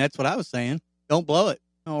 right? I mean, that's what I was saying. Don't blow it.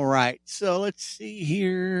 All right, so let's see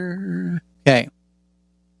here. Okay.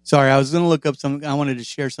 Sorry, I was going to look up something. I wanted to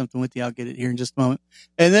share something with you. I'll get it here in just a moment.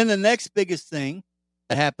 And then the next biggest thing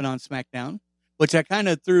that happened on SmackDown, which I kind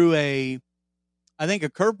of threw I think a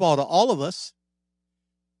curveball to all of us,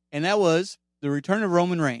 and that was the return of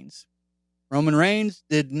Roman Reigns. Roman Reigns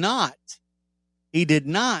did not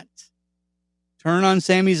turn on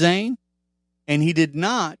Sami Zayn, and he did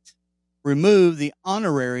not remove the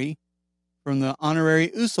honorary from the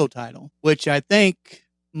honorary Uso title, which I think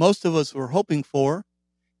most of us were hoping for.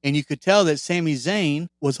 And you could tell that Sami Zayn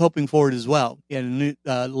was hoping for it as well. He had a new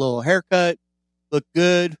little haircut, looked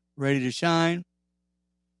good, ready to shine.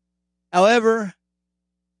 However,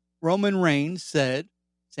 Roman Reigns said,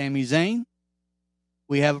 Sami Zayn,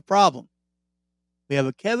 we have a problem. we have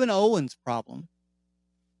a Kevin Owens problem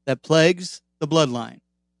that plagues the bloodline.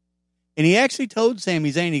 And he actually told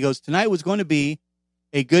Sami Zayn, he goes, tonight was going to be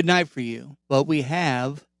a good night for you, but we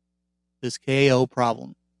have this KO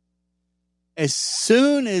problem. As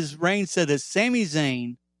soon as Reigns said that, Sami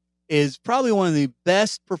Zayn is probably one of the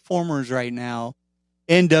best performers right now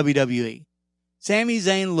in WWE. Sami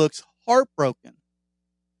Zayn looks heartbroken.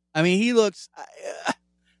 I mean, he looks,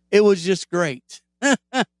 it was just great.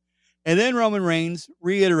 And then Roman Reigns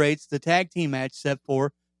reiterates the tag team match set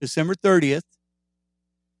for December 30th.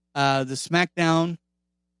 The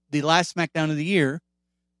last SmackDown of the year,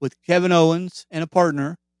 with Kevin Owens and a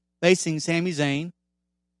partner facing Sami Zayn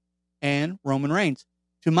and Roman Reigns.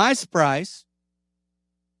 To my surprise,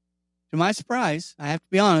 I have to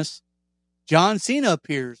be honest, John Cena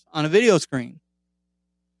appears on a video screen.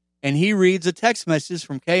 And he reads a text message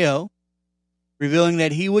from KO revealing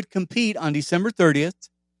that he would compete on December 30th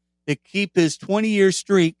to keep his 20-year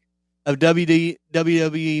streak of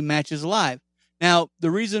WWE matches alive. Now,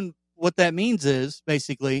 the reason what that means is,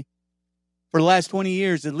 basically, for the last 20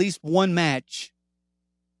 years, at least one match,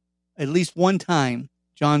 at least one time,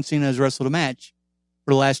 John Cena has wrestled a match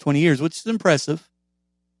for the last 20 years, which is impressive.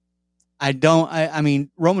 I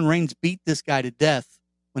mean, Roman Reigns beat this guy to death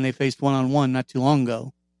when they faced one-on-one not too long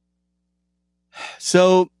ago.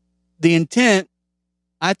 So the intent,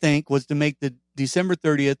 I think, was to make the December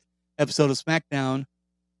 30th episode of SmackDown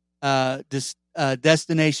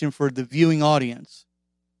destination for the viewing audience.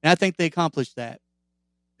 And I think they accomplished that.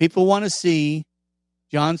 People want to see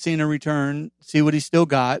John Cena return, see what he's still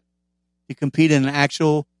got to compete in an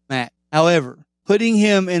actual match. However, putting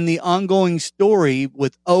him in the ongoing story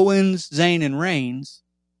with Owens, Zayn, and Reigns,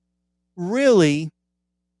 really,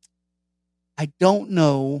 I don't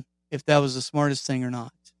know if that was the smartest thing or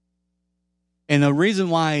not. And the reason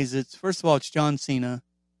why is first of all, it's John Cena.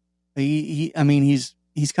 He's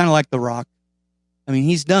kind of like The Rock. I mean,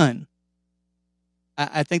 he's done.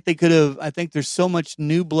 I think they could have, I think there's so much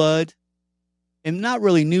new blood, and not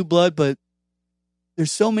really new blood, but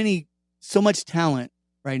there's so much talent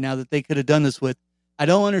right now that they could have done this with. I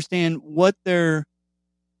don't understand what their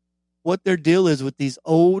deal is with these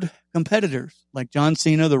old competitors like John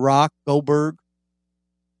Cena, The Rock, Goldberg.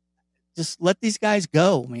 Just let these guys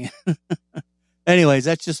go, man. Anyways,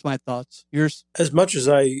 that's just my thoughts. Yours? As much as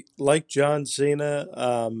I like John Cena,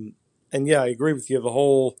 and yeah, I agree with you, the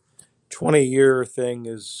whole 20-year thing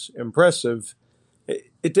is impressive.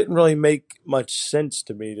 It didn't really make much sense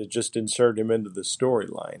to me to just insert him into the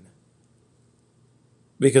storyline.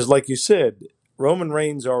 Because like you said, Roman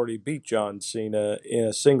Reigns already beat John Cena in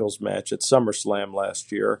a singles match at SummerSlam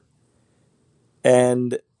last year.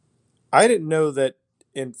 And I didn't know that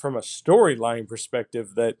from a storyline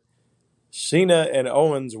perspective that Cena and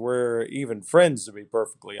Owens were even friends, to be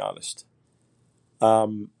perfectly honest.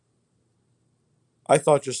 I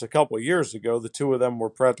thought just a couple of years ago the two of them were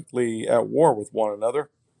practically at war with one another.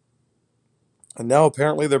 And now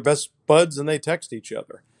apparently they're best buds and they text each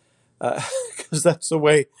other. Because that's the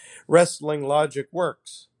way wrestling logic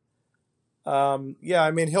works. Yeah,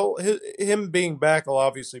 I mean, him being back will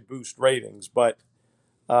obviously boost ratings, but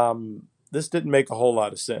this didn't make a whole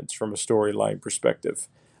lot of sense from a storyline perspective.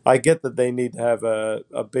 I get that they need to have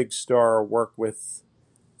a big star work with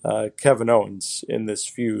Kevin Owens in this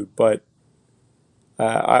feud, but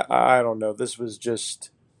I don't know. This was just,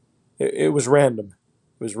 it was random.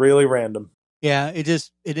 It was really random. Yeah, it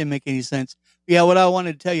didn't make any sense. Yeah, what I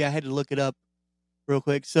wanted to tell you, I had to look it up real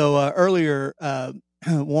quick. So earlier,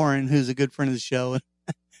 Warren, who's a good friend of the show,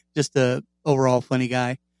 just a overall funny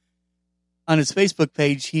guy, on his Facebook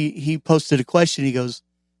page, he posted a question. He goes,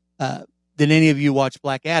 did any of you watch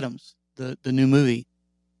Black Adams, the new movie?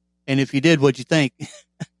 And if you did, what'd you think?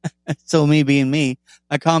 So me being me,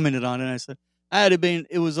 I commented on it. And I said,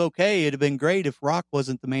 it was okay. It'd have been great if Rock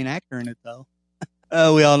wasn't the main actor in it, though.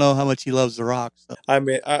 We all know how much he loves The Rock. So. I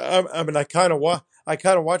kind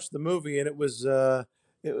of watched the movie, and it was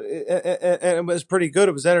it was pretty good.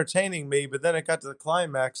 It was entertaining me, but then it got to the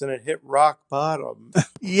climax and it hit rock bottom.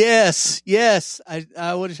 Yes.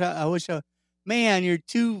 I wish. Man, you're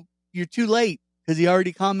too late, because he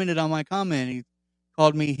already commented on my comment. He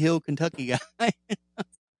called me Hill Kentucky guy.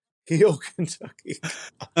 Hill Kentucky.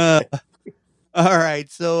 All right,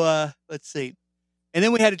 so let's see. And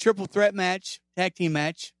then we had a triple threat match, tag team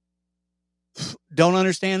match. Don't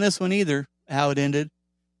understand this one either, how it ended.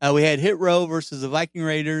 We had Hit Row versus the Viking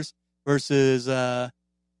Raiders versus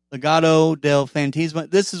Legado del Fantasma.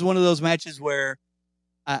 This is one of those matches where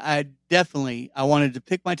I wanted to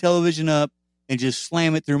pick my television up and just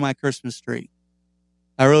slam it through my Christmas tree.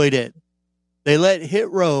 I really did. They let Hit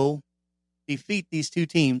Row defeat these two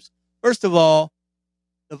teams. First of all,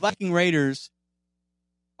 the Viking Raiders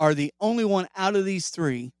are the only one out of these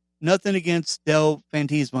three. Nothing against Del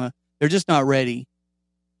Fantasma. They're just not ready.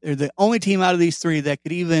 They're the only team out of these three that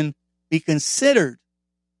could even be considered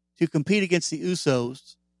to compete against the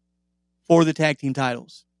Usos for the tag team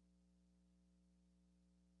titles.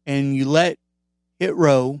 And you let Hit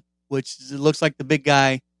Row, which it looks like the big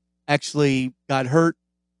guy actually got hurt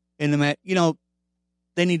in the match. You know,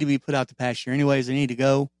 they need to be put out to pasture. Anyways, they need to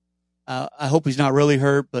go. I hope he's not really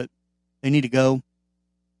hurt, but they need to go.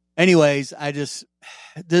 Anyways, I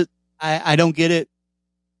don't get it.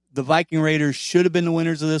 The Viking Raiders should have been the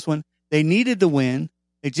winners of this one. They needed to win.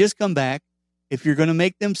 They just come back. If you're going to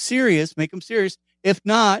make them serious, make them serious. If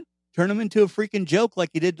not, turn them into a freaking joke like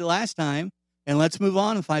you did the last time, and let's move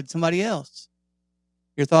on and find somebody else.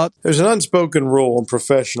 Your thoughts? There's an unspoken rule in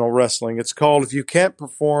professional wrestling. It's called, if you can't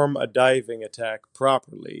perform a diving attack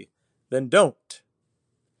properly, then don't.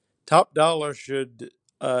 Top Dollar should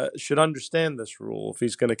understand this rule if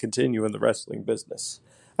he's going to continue in the wrestling business.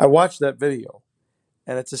 I watched that video,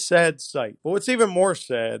 and it's a sad sight. But what's even more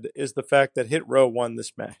sad is the fact that Hit Row won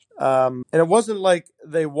this match. And it wasn't like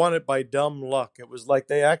they won it by dumb luck. It was like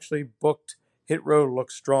they actually booked Hit Row to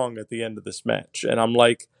look strong at the end of this match. And I'm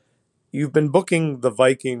like, you've been booking the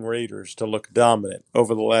Viking Raiders to look dominant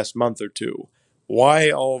over the last month or two.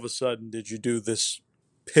 Why all of a sudden did you do this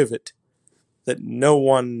pivot that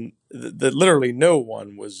literally no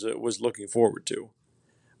one was looking forward to?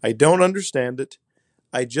 I don't understand it.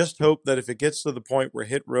 I just hope that if it gets to the point where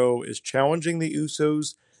Hit Row is challenging the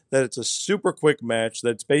Usos, that it's a super quick match,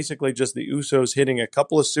 that's basically just the Usos hitting a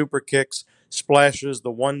couple of super kicks, splashes,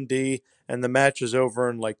 the 1D, and the match is over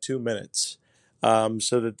in like 2 minutes,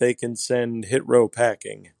 so that they can send Hit Row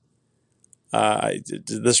packing.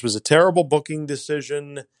 This was a terrible booking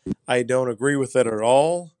decision. I don't agree with it at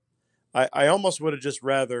all. I almost would have just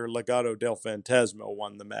rather Legado del Fantasma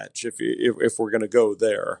won the match if we're going to go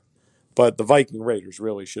there. But the Viking Raiders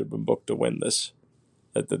really should have been booked to win this.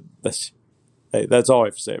 That's all I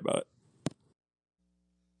have to say about it.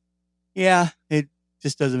 Yeah, it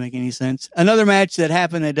just doesn't make any sense. Another match that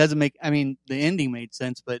happened that doesn't make, the ending made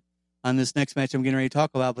sense, but on this next match I'm getting ready to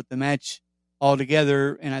talk about, but the match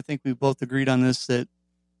altogether, and I think we both agreed on this, that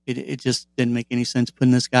it just didn't make any sense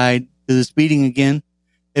putting this guy to this beating again.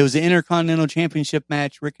 It was the Intercontinental Championship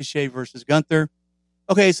match, Ricochet versus Gunther.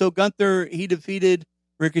 Okay, so Gunther, he defeated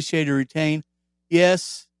Ricochet to retain.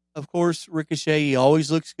 Yes, of course, Ricochet, he always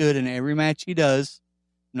looks good in every match he does.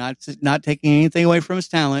 Not taking anything away from his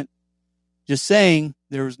talent. Just saying,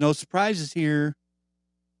 there was no surprises here.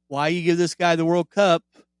 Why you give this guy the World Cup,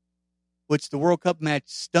 which the World Cup match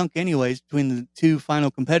stunk anyways between the two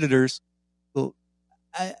final competitors. Well,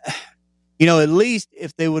 at least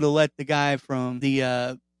if they would have let the guy from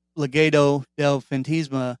the Legado del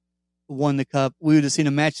Fantasma won the cup, we would have seen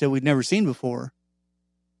a match that we'd never seen before.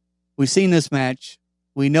 We've seen this match.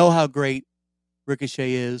 We know how great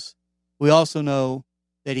Ricochet is. We also know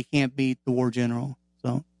that he can't beat the War General.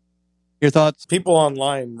 So, your thoughts? People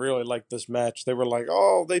online really liked this match. They were like,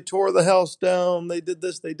 oh, they tore the house down. They did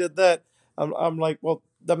this, they did that. I'm like, well,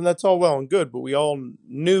 that's all well and good, but we all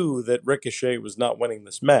knew that Ricochet was not winning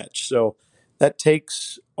this match. So that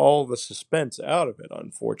takes all the suspense out of it,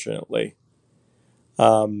 unfortunately.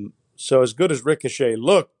 So as good as Ricochet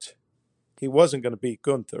looked, he wasn't going to beat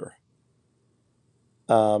Gunther.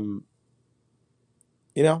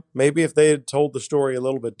 Maybe if they had told the story a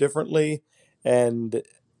little bit differently and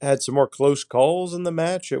had some more close calls in the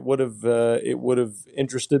match, it would have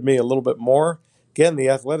interested me a little bit more. Again, the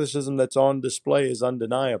athleticism that's on display is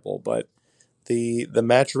undeniable, but the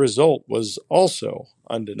match result was also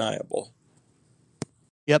undeniable.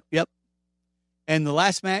 Yep. And the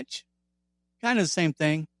last match, kind of the same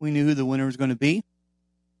thing. We knew who the winner was going to be.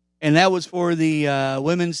 And that was for the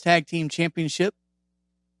Women's Tag Team Championship.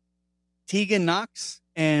 Tegan Knox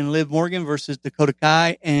and Liv Morgan versus Dakota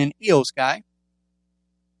Kai and Io Sky.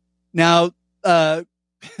 Now,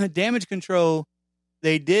 Damage Control,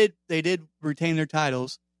 they did retain their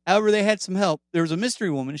titles. However, they had some help. There was a mystery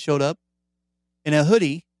woman who showed up in a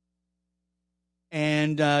hoodie,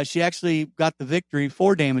 and she actually got the victory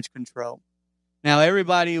for Damage Control. Now,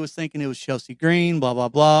 everybody was thinking it was Chelsea Green, blah, blah,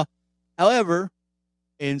 blah. However,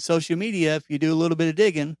 in social media, if you do a little bit of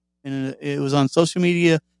digging, and it was on social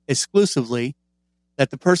media exclusively, that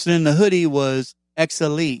the person in the hoodie was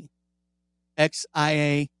Exa Lee.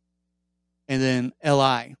 Xia and then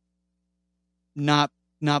Li. Not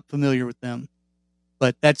familiar with them,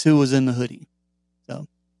 but that's who was in the hoodie. So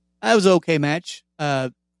that was an okay match.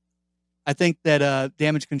 I think that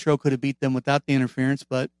Damage Control could have beat them without the interference,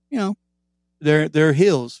 but they're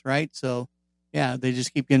heels, right? So yeah, they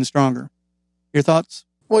just keep getting stronger. Your thoughts?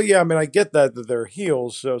 Well, yeah, I mean, I get that they're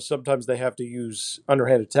heels, so sometimes they have to use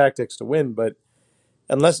underhanded tactics to win. But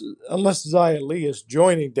unless Xia Li is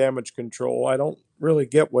joining Damage Control, I don't really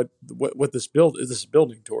get what this is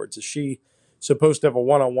building towards. Is she supposed to have a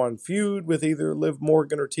one-on-one feud with either Liv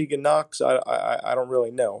Morgan or Tegan Knox? I don't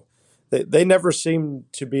really know. They never seem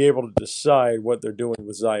to be able to decide what they're doing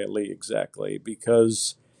with Xia Li exactly,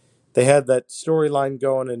 because they had that storyline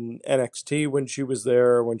going in NXT when she was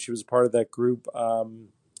there, when she was a part of that group.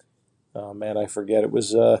 Oh man, I forget. It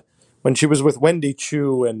was when she was with Wendy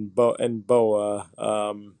Chu and Boa.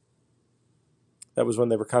 That was when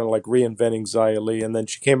they were kind of like reinventing Xia Li, and then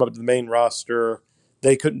she came up to the main roster.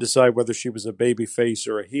 They couldn't decide whether she was a baby face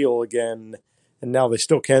or a heel again, and now they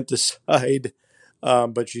still can't decide.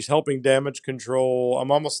 But she's helping Damage Control.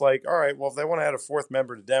 I'm almost like, all right, well, if they want to add a fourth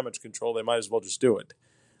member to Damage Control, they might as well just do it,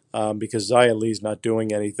 because Xia Li's not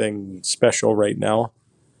doing anything special right now.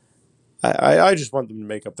 I just want them to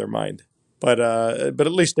make up their mind. But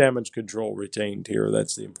at least Damage Control retained here.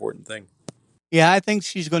 That's the important thing. Yeah, I think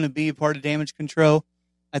she's going to be a part of Damage Control.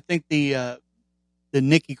 I think the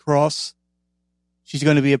Nikki Cross, she's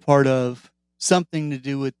going to be a part of something to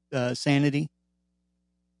do with Sanity.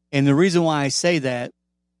 And the reason why I say that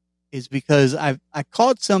is because I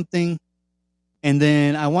caught something, and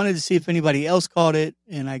then I wanted to see if anybody else caught it,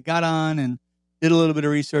 and I got on and did a little bit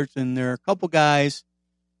of research, and there are a couple guys.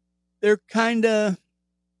 They're kind of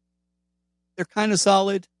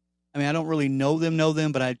solid. I mean, I don't really know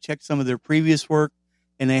them, but I checked some of their previous work,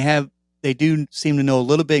 and they do seem to know a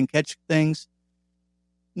little bit and catch things.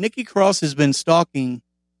 Nikki Cross has been stalking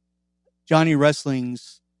Johnny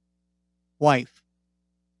Wrestling's wife,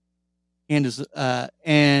 Candice,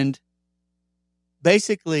 and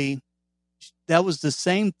basically that was the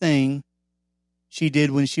same thing she did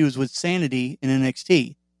when she was with Sanity in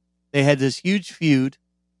NXT. They had this huge feud,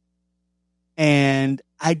 and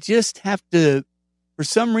I just have to, for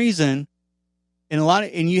some reason,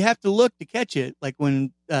 and you have to look to catch it. Like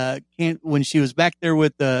when she was back there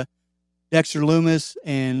with Dexter Lumis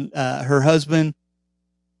and her husband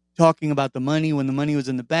talking about the money when the money was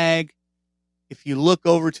in the bag. If you look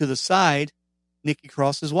over to the side, Nikki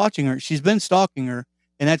Cross is watching her. She's been stalking her,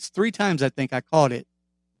 and that's 3 times I think I caught it.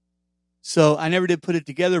 So I never did put it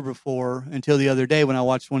together before until the other day when I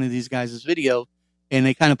watched one of these guys' video, and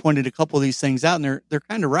they kind of pointed a couple of these things out, and they're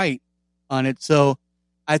kind of right on it. So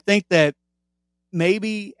I think that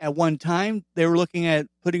maybe at one time they were looking at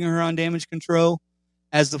putting her on Damage Control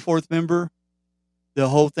as the 4th member, the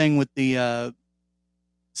whole thing with the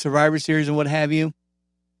Survivor Series and what have you.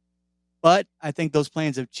 But I think those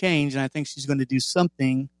plans have changed, and I think she's going to do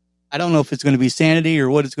something. I don't know if it's going to be Sanity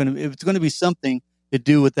or what it's going to be. If it's going to be something to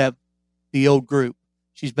do with the old group.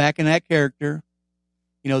 She's back in that character.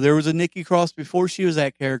 You know, there was a Nikki Cross before she was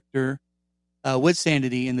that character with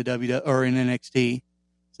Sanity in the or in NXT.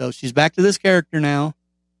 So she's back to this character now.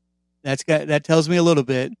 That tells me a little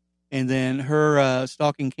bit. And then her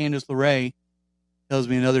stalking Candice LeRae tells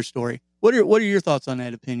me another story. What are your thoughts on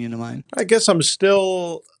that opinion of mine? I guess I'm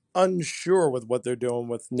still unsure with what they're doing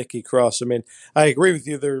with Nikki Cross. I mean, I agree with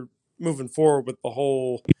you. They're moving forward with the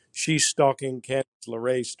whole she's stalking Candice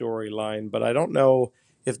LeRae storyline, but I don't know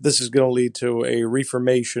if this is going to lead to a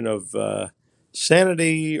reformation of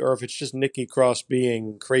Sanity or if it's just Nikki Cross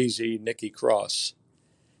being crazy Nikki Cross.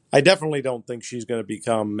 I definitely don't think she's going to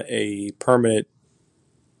become a permanent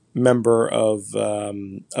member of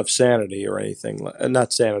Sanity or anything.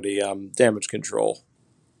 Not Sanity, Damage Control.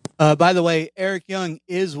 By the way, Eric Young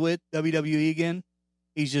is with WWE again.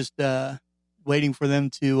 He's just waiting for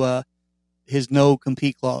them to his no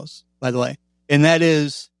compete clause, by the way. And that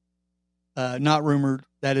is not rumored.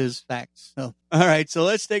 That is facts. So, all right. So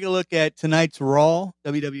let's take a look at tonight's Raw,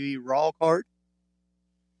 WWE Raw card.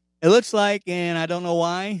 It looks like, and I don't know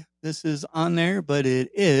why this is on there, but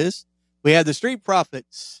it is. We have the Street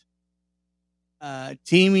Profits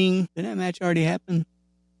teaming. Did that match already happen?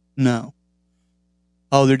 No.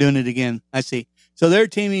 Oh, they're doing it again. I see. So they're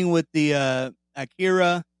teaming with the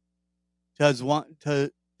Akira Tozawa,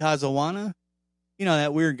 you know,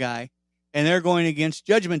 that weird guy, and they're going against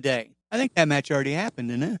Judgment Day. I think that match already happened,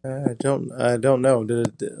 didn't it? I don't know.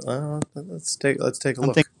 Did it? Let's take a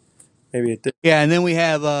look. Maybe it did. Yeah, and then we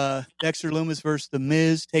have Dexter Lumis versus the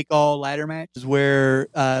Miz take all ladder match, where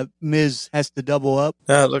Miz has to double up.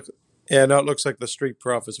 It looks like the Street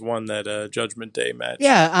Profits won that Judgment Day match.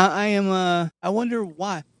 Yeah, I am. I wonder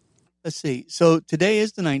why. Let's see. So today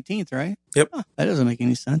is the 19th, right? Yep. Huh, that doesn't make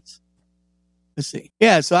any sense. Let's see.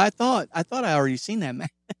 Yeah, so I thought I already seen that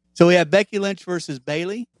match. So we have Becky Lynch versus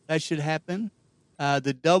Bayley. That should happen.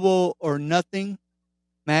 The Double or Nothing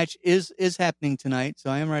match is happening tonight. So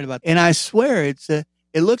I am right about that. And I swear it's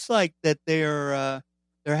it looks like that they're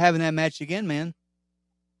having that match again, man.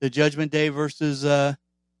 The Judgment Day versus the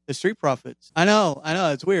Street Profits. I know,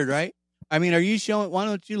 it's weird, right? I mean, are you showing? Why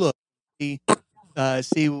don't you look? See,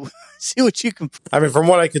 see what you can. I mean, from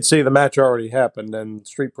what I could see, the match already happened, and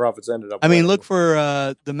Street Profits ended up. I mean, winning. look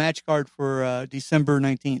for the match card for December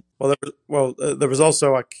 19th. There was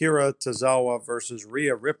also Akira Tozawa versus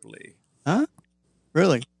Rhea Ripley. Huh?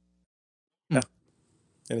 Really? Yeah.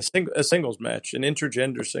 In a singles match, an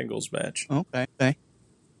intergender singles match. Okay.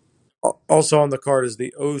 Also on the card is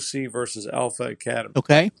the OC versus Alpha Academy.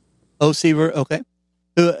 Okay. Okay.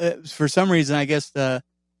 For some reason, I guess for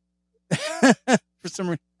some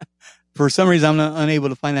reason, I'm not unable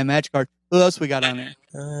to find that match card. Who else we got on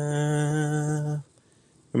there?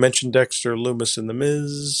 We mentioned Dexter Lumis and The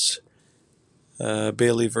Miz.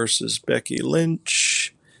 Bailey versus Becky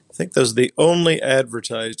Lynch. I think those are the only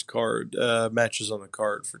advertised matches on the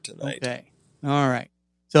card for tonight. Okay. All right.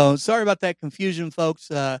 So sorry about that confusion, folks.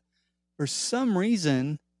 For some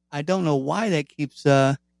reason, I don't know why that keeps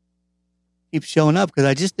showing up, because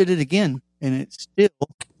I just did it again and it still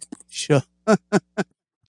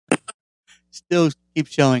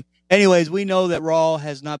keeps showing. Anyways, we know that Raw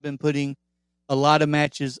has not been putting a lot of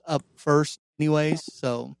matches up first anyways.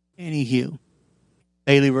 So anywho,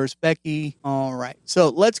 Bailey versus Becky. All right. So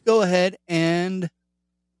let's go ahead, and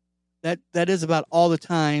that is about all the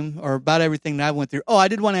time, or about everything that I went through. Oh, I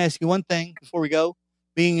did want to ask you one thing before we go.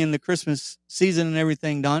 Being in the Christmas season and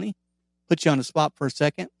everything, Donnie, put you on the spot for a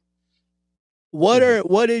second. What do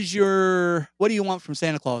you want from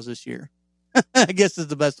Santa Claus this year? I guess is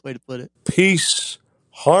the best way to put it. Peace,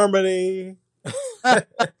 harmony,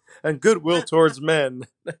 and goodwill towards men.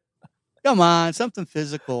 Come on, something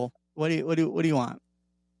physical. What do you want?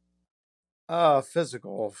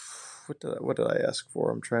 Physical. What did I ask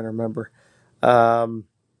for? I'm trying to remember.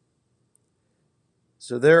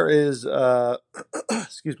 So there is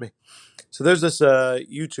excuse me. So there's this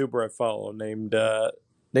YouTuber I follow named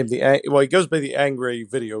he goes by the Angry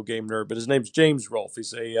Video Game Nerd, but his name's James Rolfe.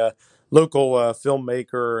 He's a local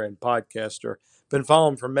filmmaker and podcaster. Been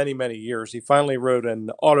following him for many, many years. He finally wrote an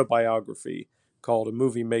autobiography called A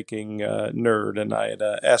Movie Making Nerd, and I had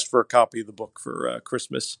asked for a copy of the book for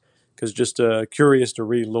Christmas, because just curious to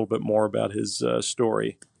read a little bit more about his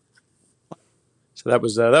story. So that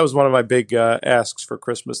was one of my big asks for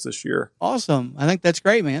Christmas this year. Awesome. I think that's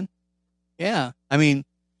great, man. Yeah. I mean,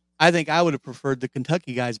 I think I would have preferred the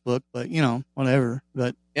Kentucky Guy's book, but whatever.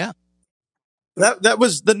 But yeah. That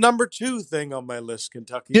was the number 2 thing on my list,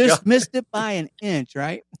 Kentucky Guy. Just missed it by an inch,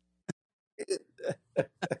 right? All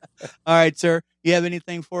right, sir. You have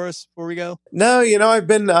anything for us before we go? No, I've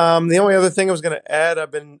been the only other thing I was going to add,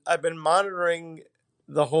 I've been monitoring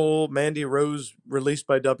the whole Mandy Rose released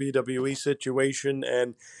by WWE situation,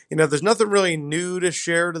 and there's nothing really new to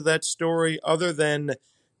share to that story other than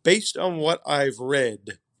based on what I've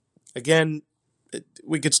read. Again,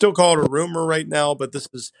 we could still call it a rumor right now, but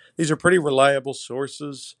these are pretty reliable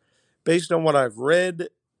sources. Based on what I've read,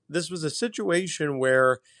 this was a situation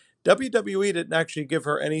where WWE didn't actually give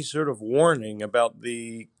her any sort of warning about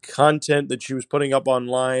the content that she was putting up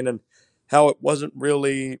online, and how it wasn't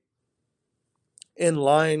really in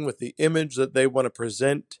line with the image that they want to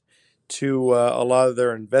present to a lot of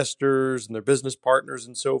their investors and their business partners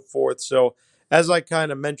and so forth. So, as I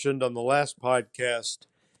kind of mentioned on the last podcast,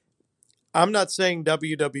 I'm not saying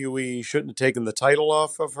WWE shouldn't have taken the title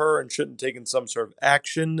off of her and shouldn't have taken some sort of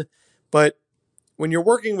action, but when you're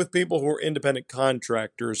working with people who are independent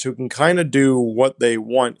contractors who can kind of do what they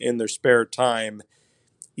want in their spare time,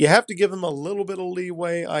 you have to give them a little bit of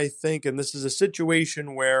leeway, I think. And this is a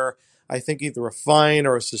situation where I think either a fine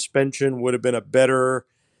or a suspension would have been a better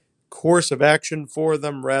course of action for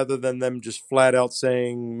them, rather than them just flat out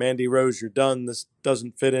saying, Mandy Rose, you're done. This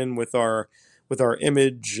doesn't fit in with our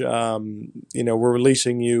image. We're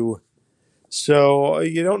releasing you. So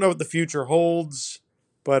you don't know what the future holds,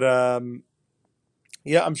 but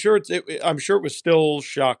yeah, I'm sure it was still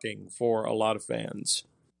shocking for a lot of fans.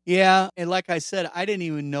 Yeah, and like I said, I didn't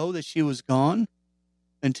even know that she was gone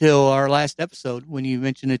until our last episode when you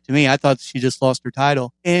mentioned it to me. I thought she just lost her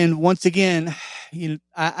title. And once again,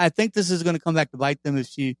 I think this is going to come back to bite them if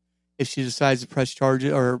she decides to press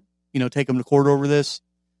charges or take them to court over this,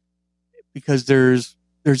 because there's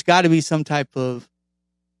got to be some type of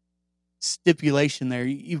stipulation there.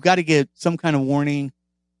 You've got to get some kind of warning,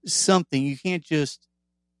 something. You can't just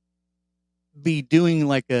be doing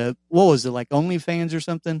like like OnlyFans or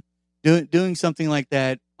something, doing something like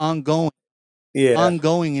that ongoing,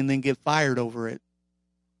 and then get fired over it.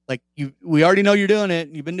 Like we already know you're doing it.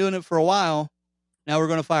 You've been doing it for a while. Now we're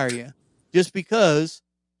going to fire you just because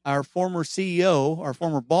our former CEO, our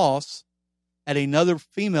former boss, had another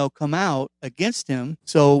female come out against him.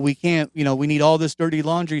 So we can't, we need all this dirty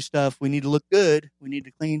laundry stuff. We need to look good. We need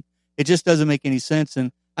to clean. It just doesn't make any sense.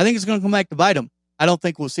 And I think it's going to come back to bite him. I don't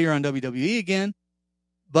think we'll see her on WWE again,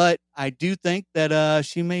 but I do think that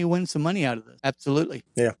she may win some money out of this. Absolutely.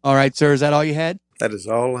 Yeah. All right, sir. Is that all you had? That is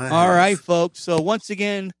all I have. All right, folks. So once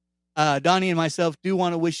again, Donnie and myself do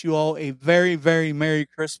want to wish you all a very, very Merry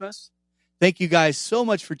Christmas. Thank you guys so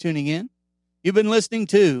much for tuning in. You've been listening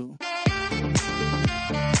to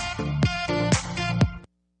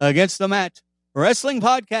Against the Mat Wrestling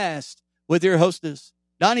Podcast with your hostess,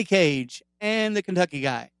 Donnie Cage and the Kentucky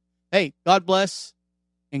Guy. Hey, God bless,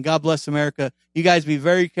 and God bless America. You guys be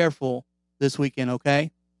very careful this weekend,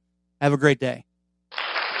 okay? Have a great day.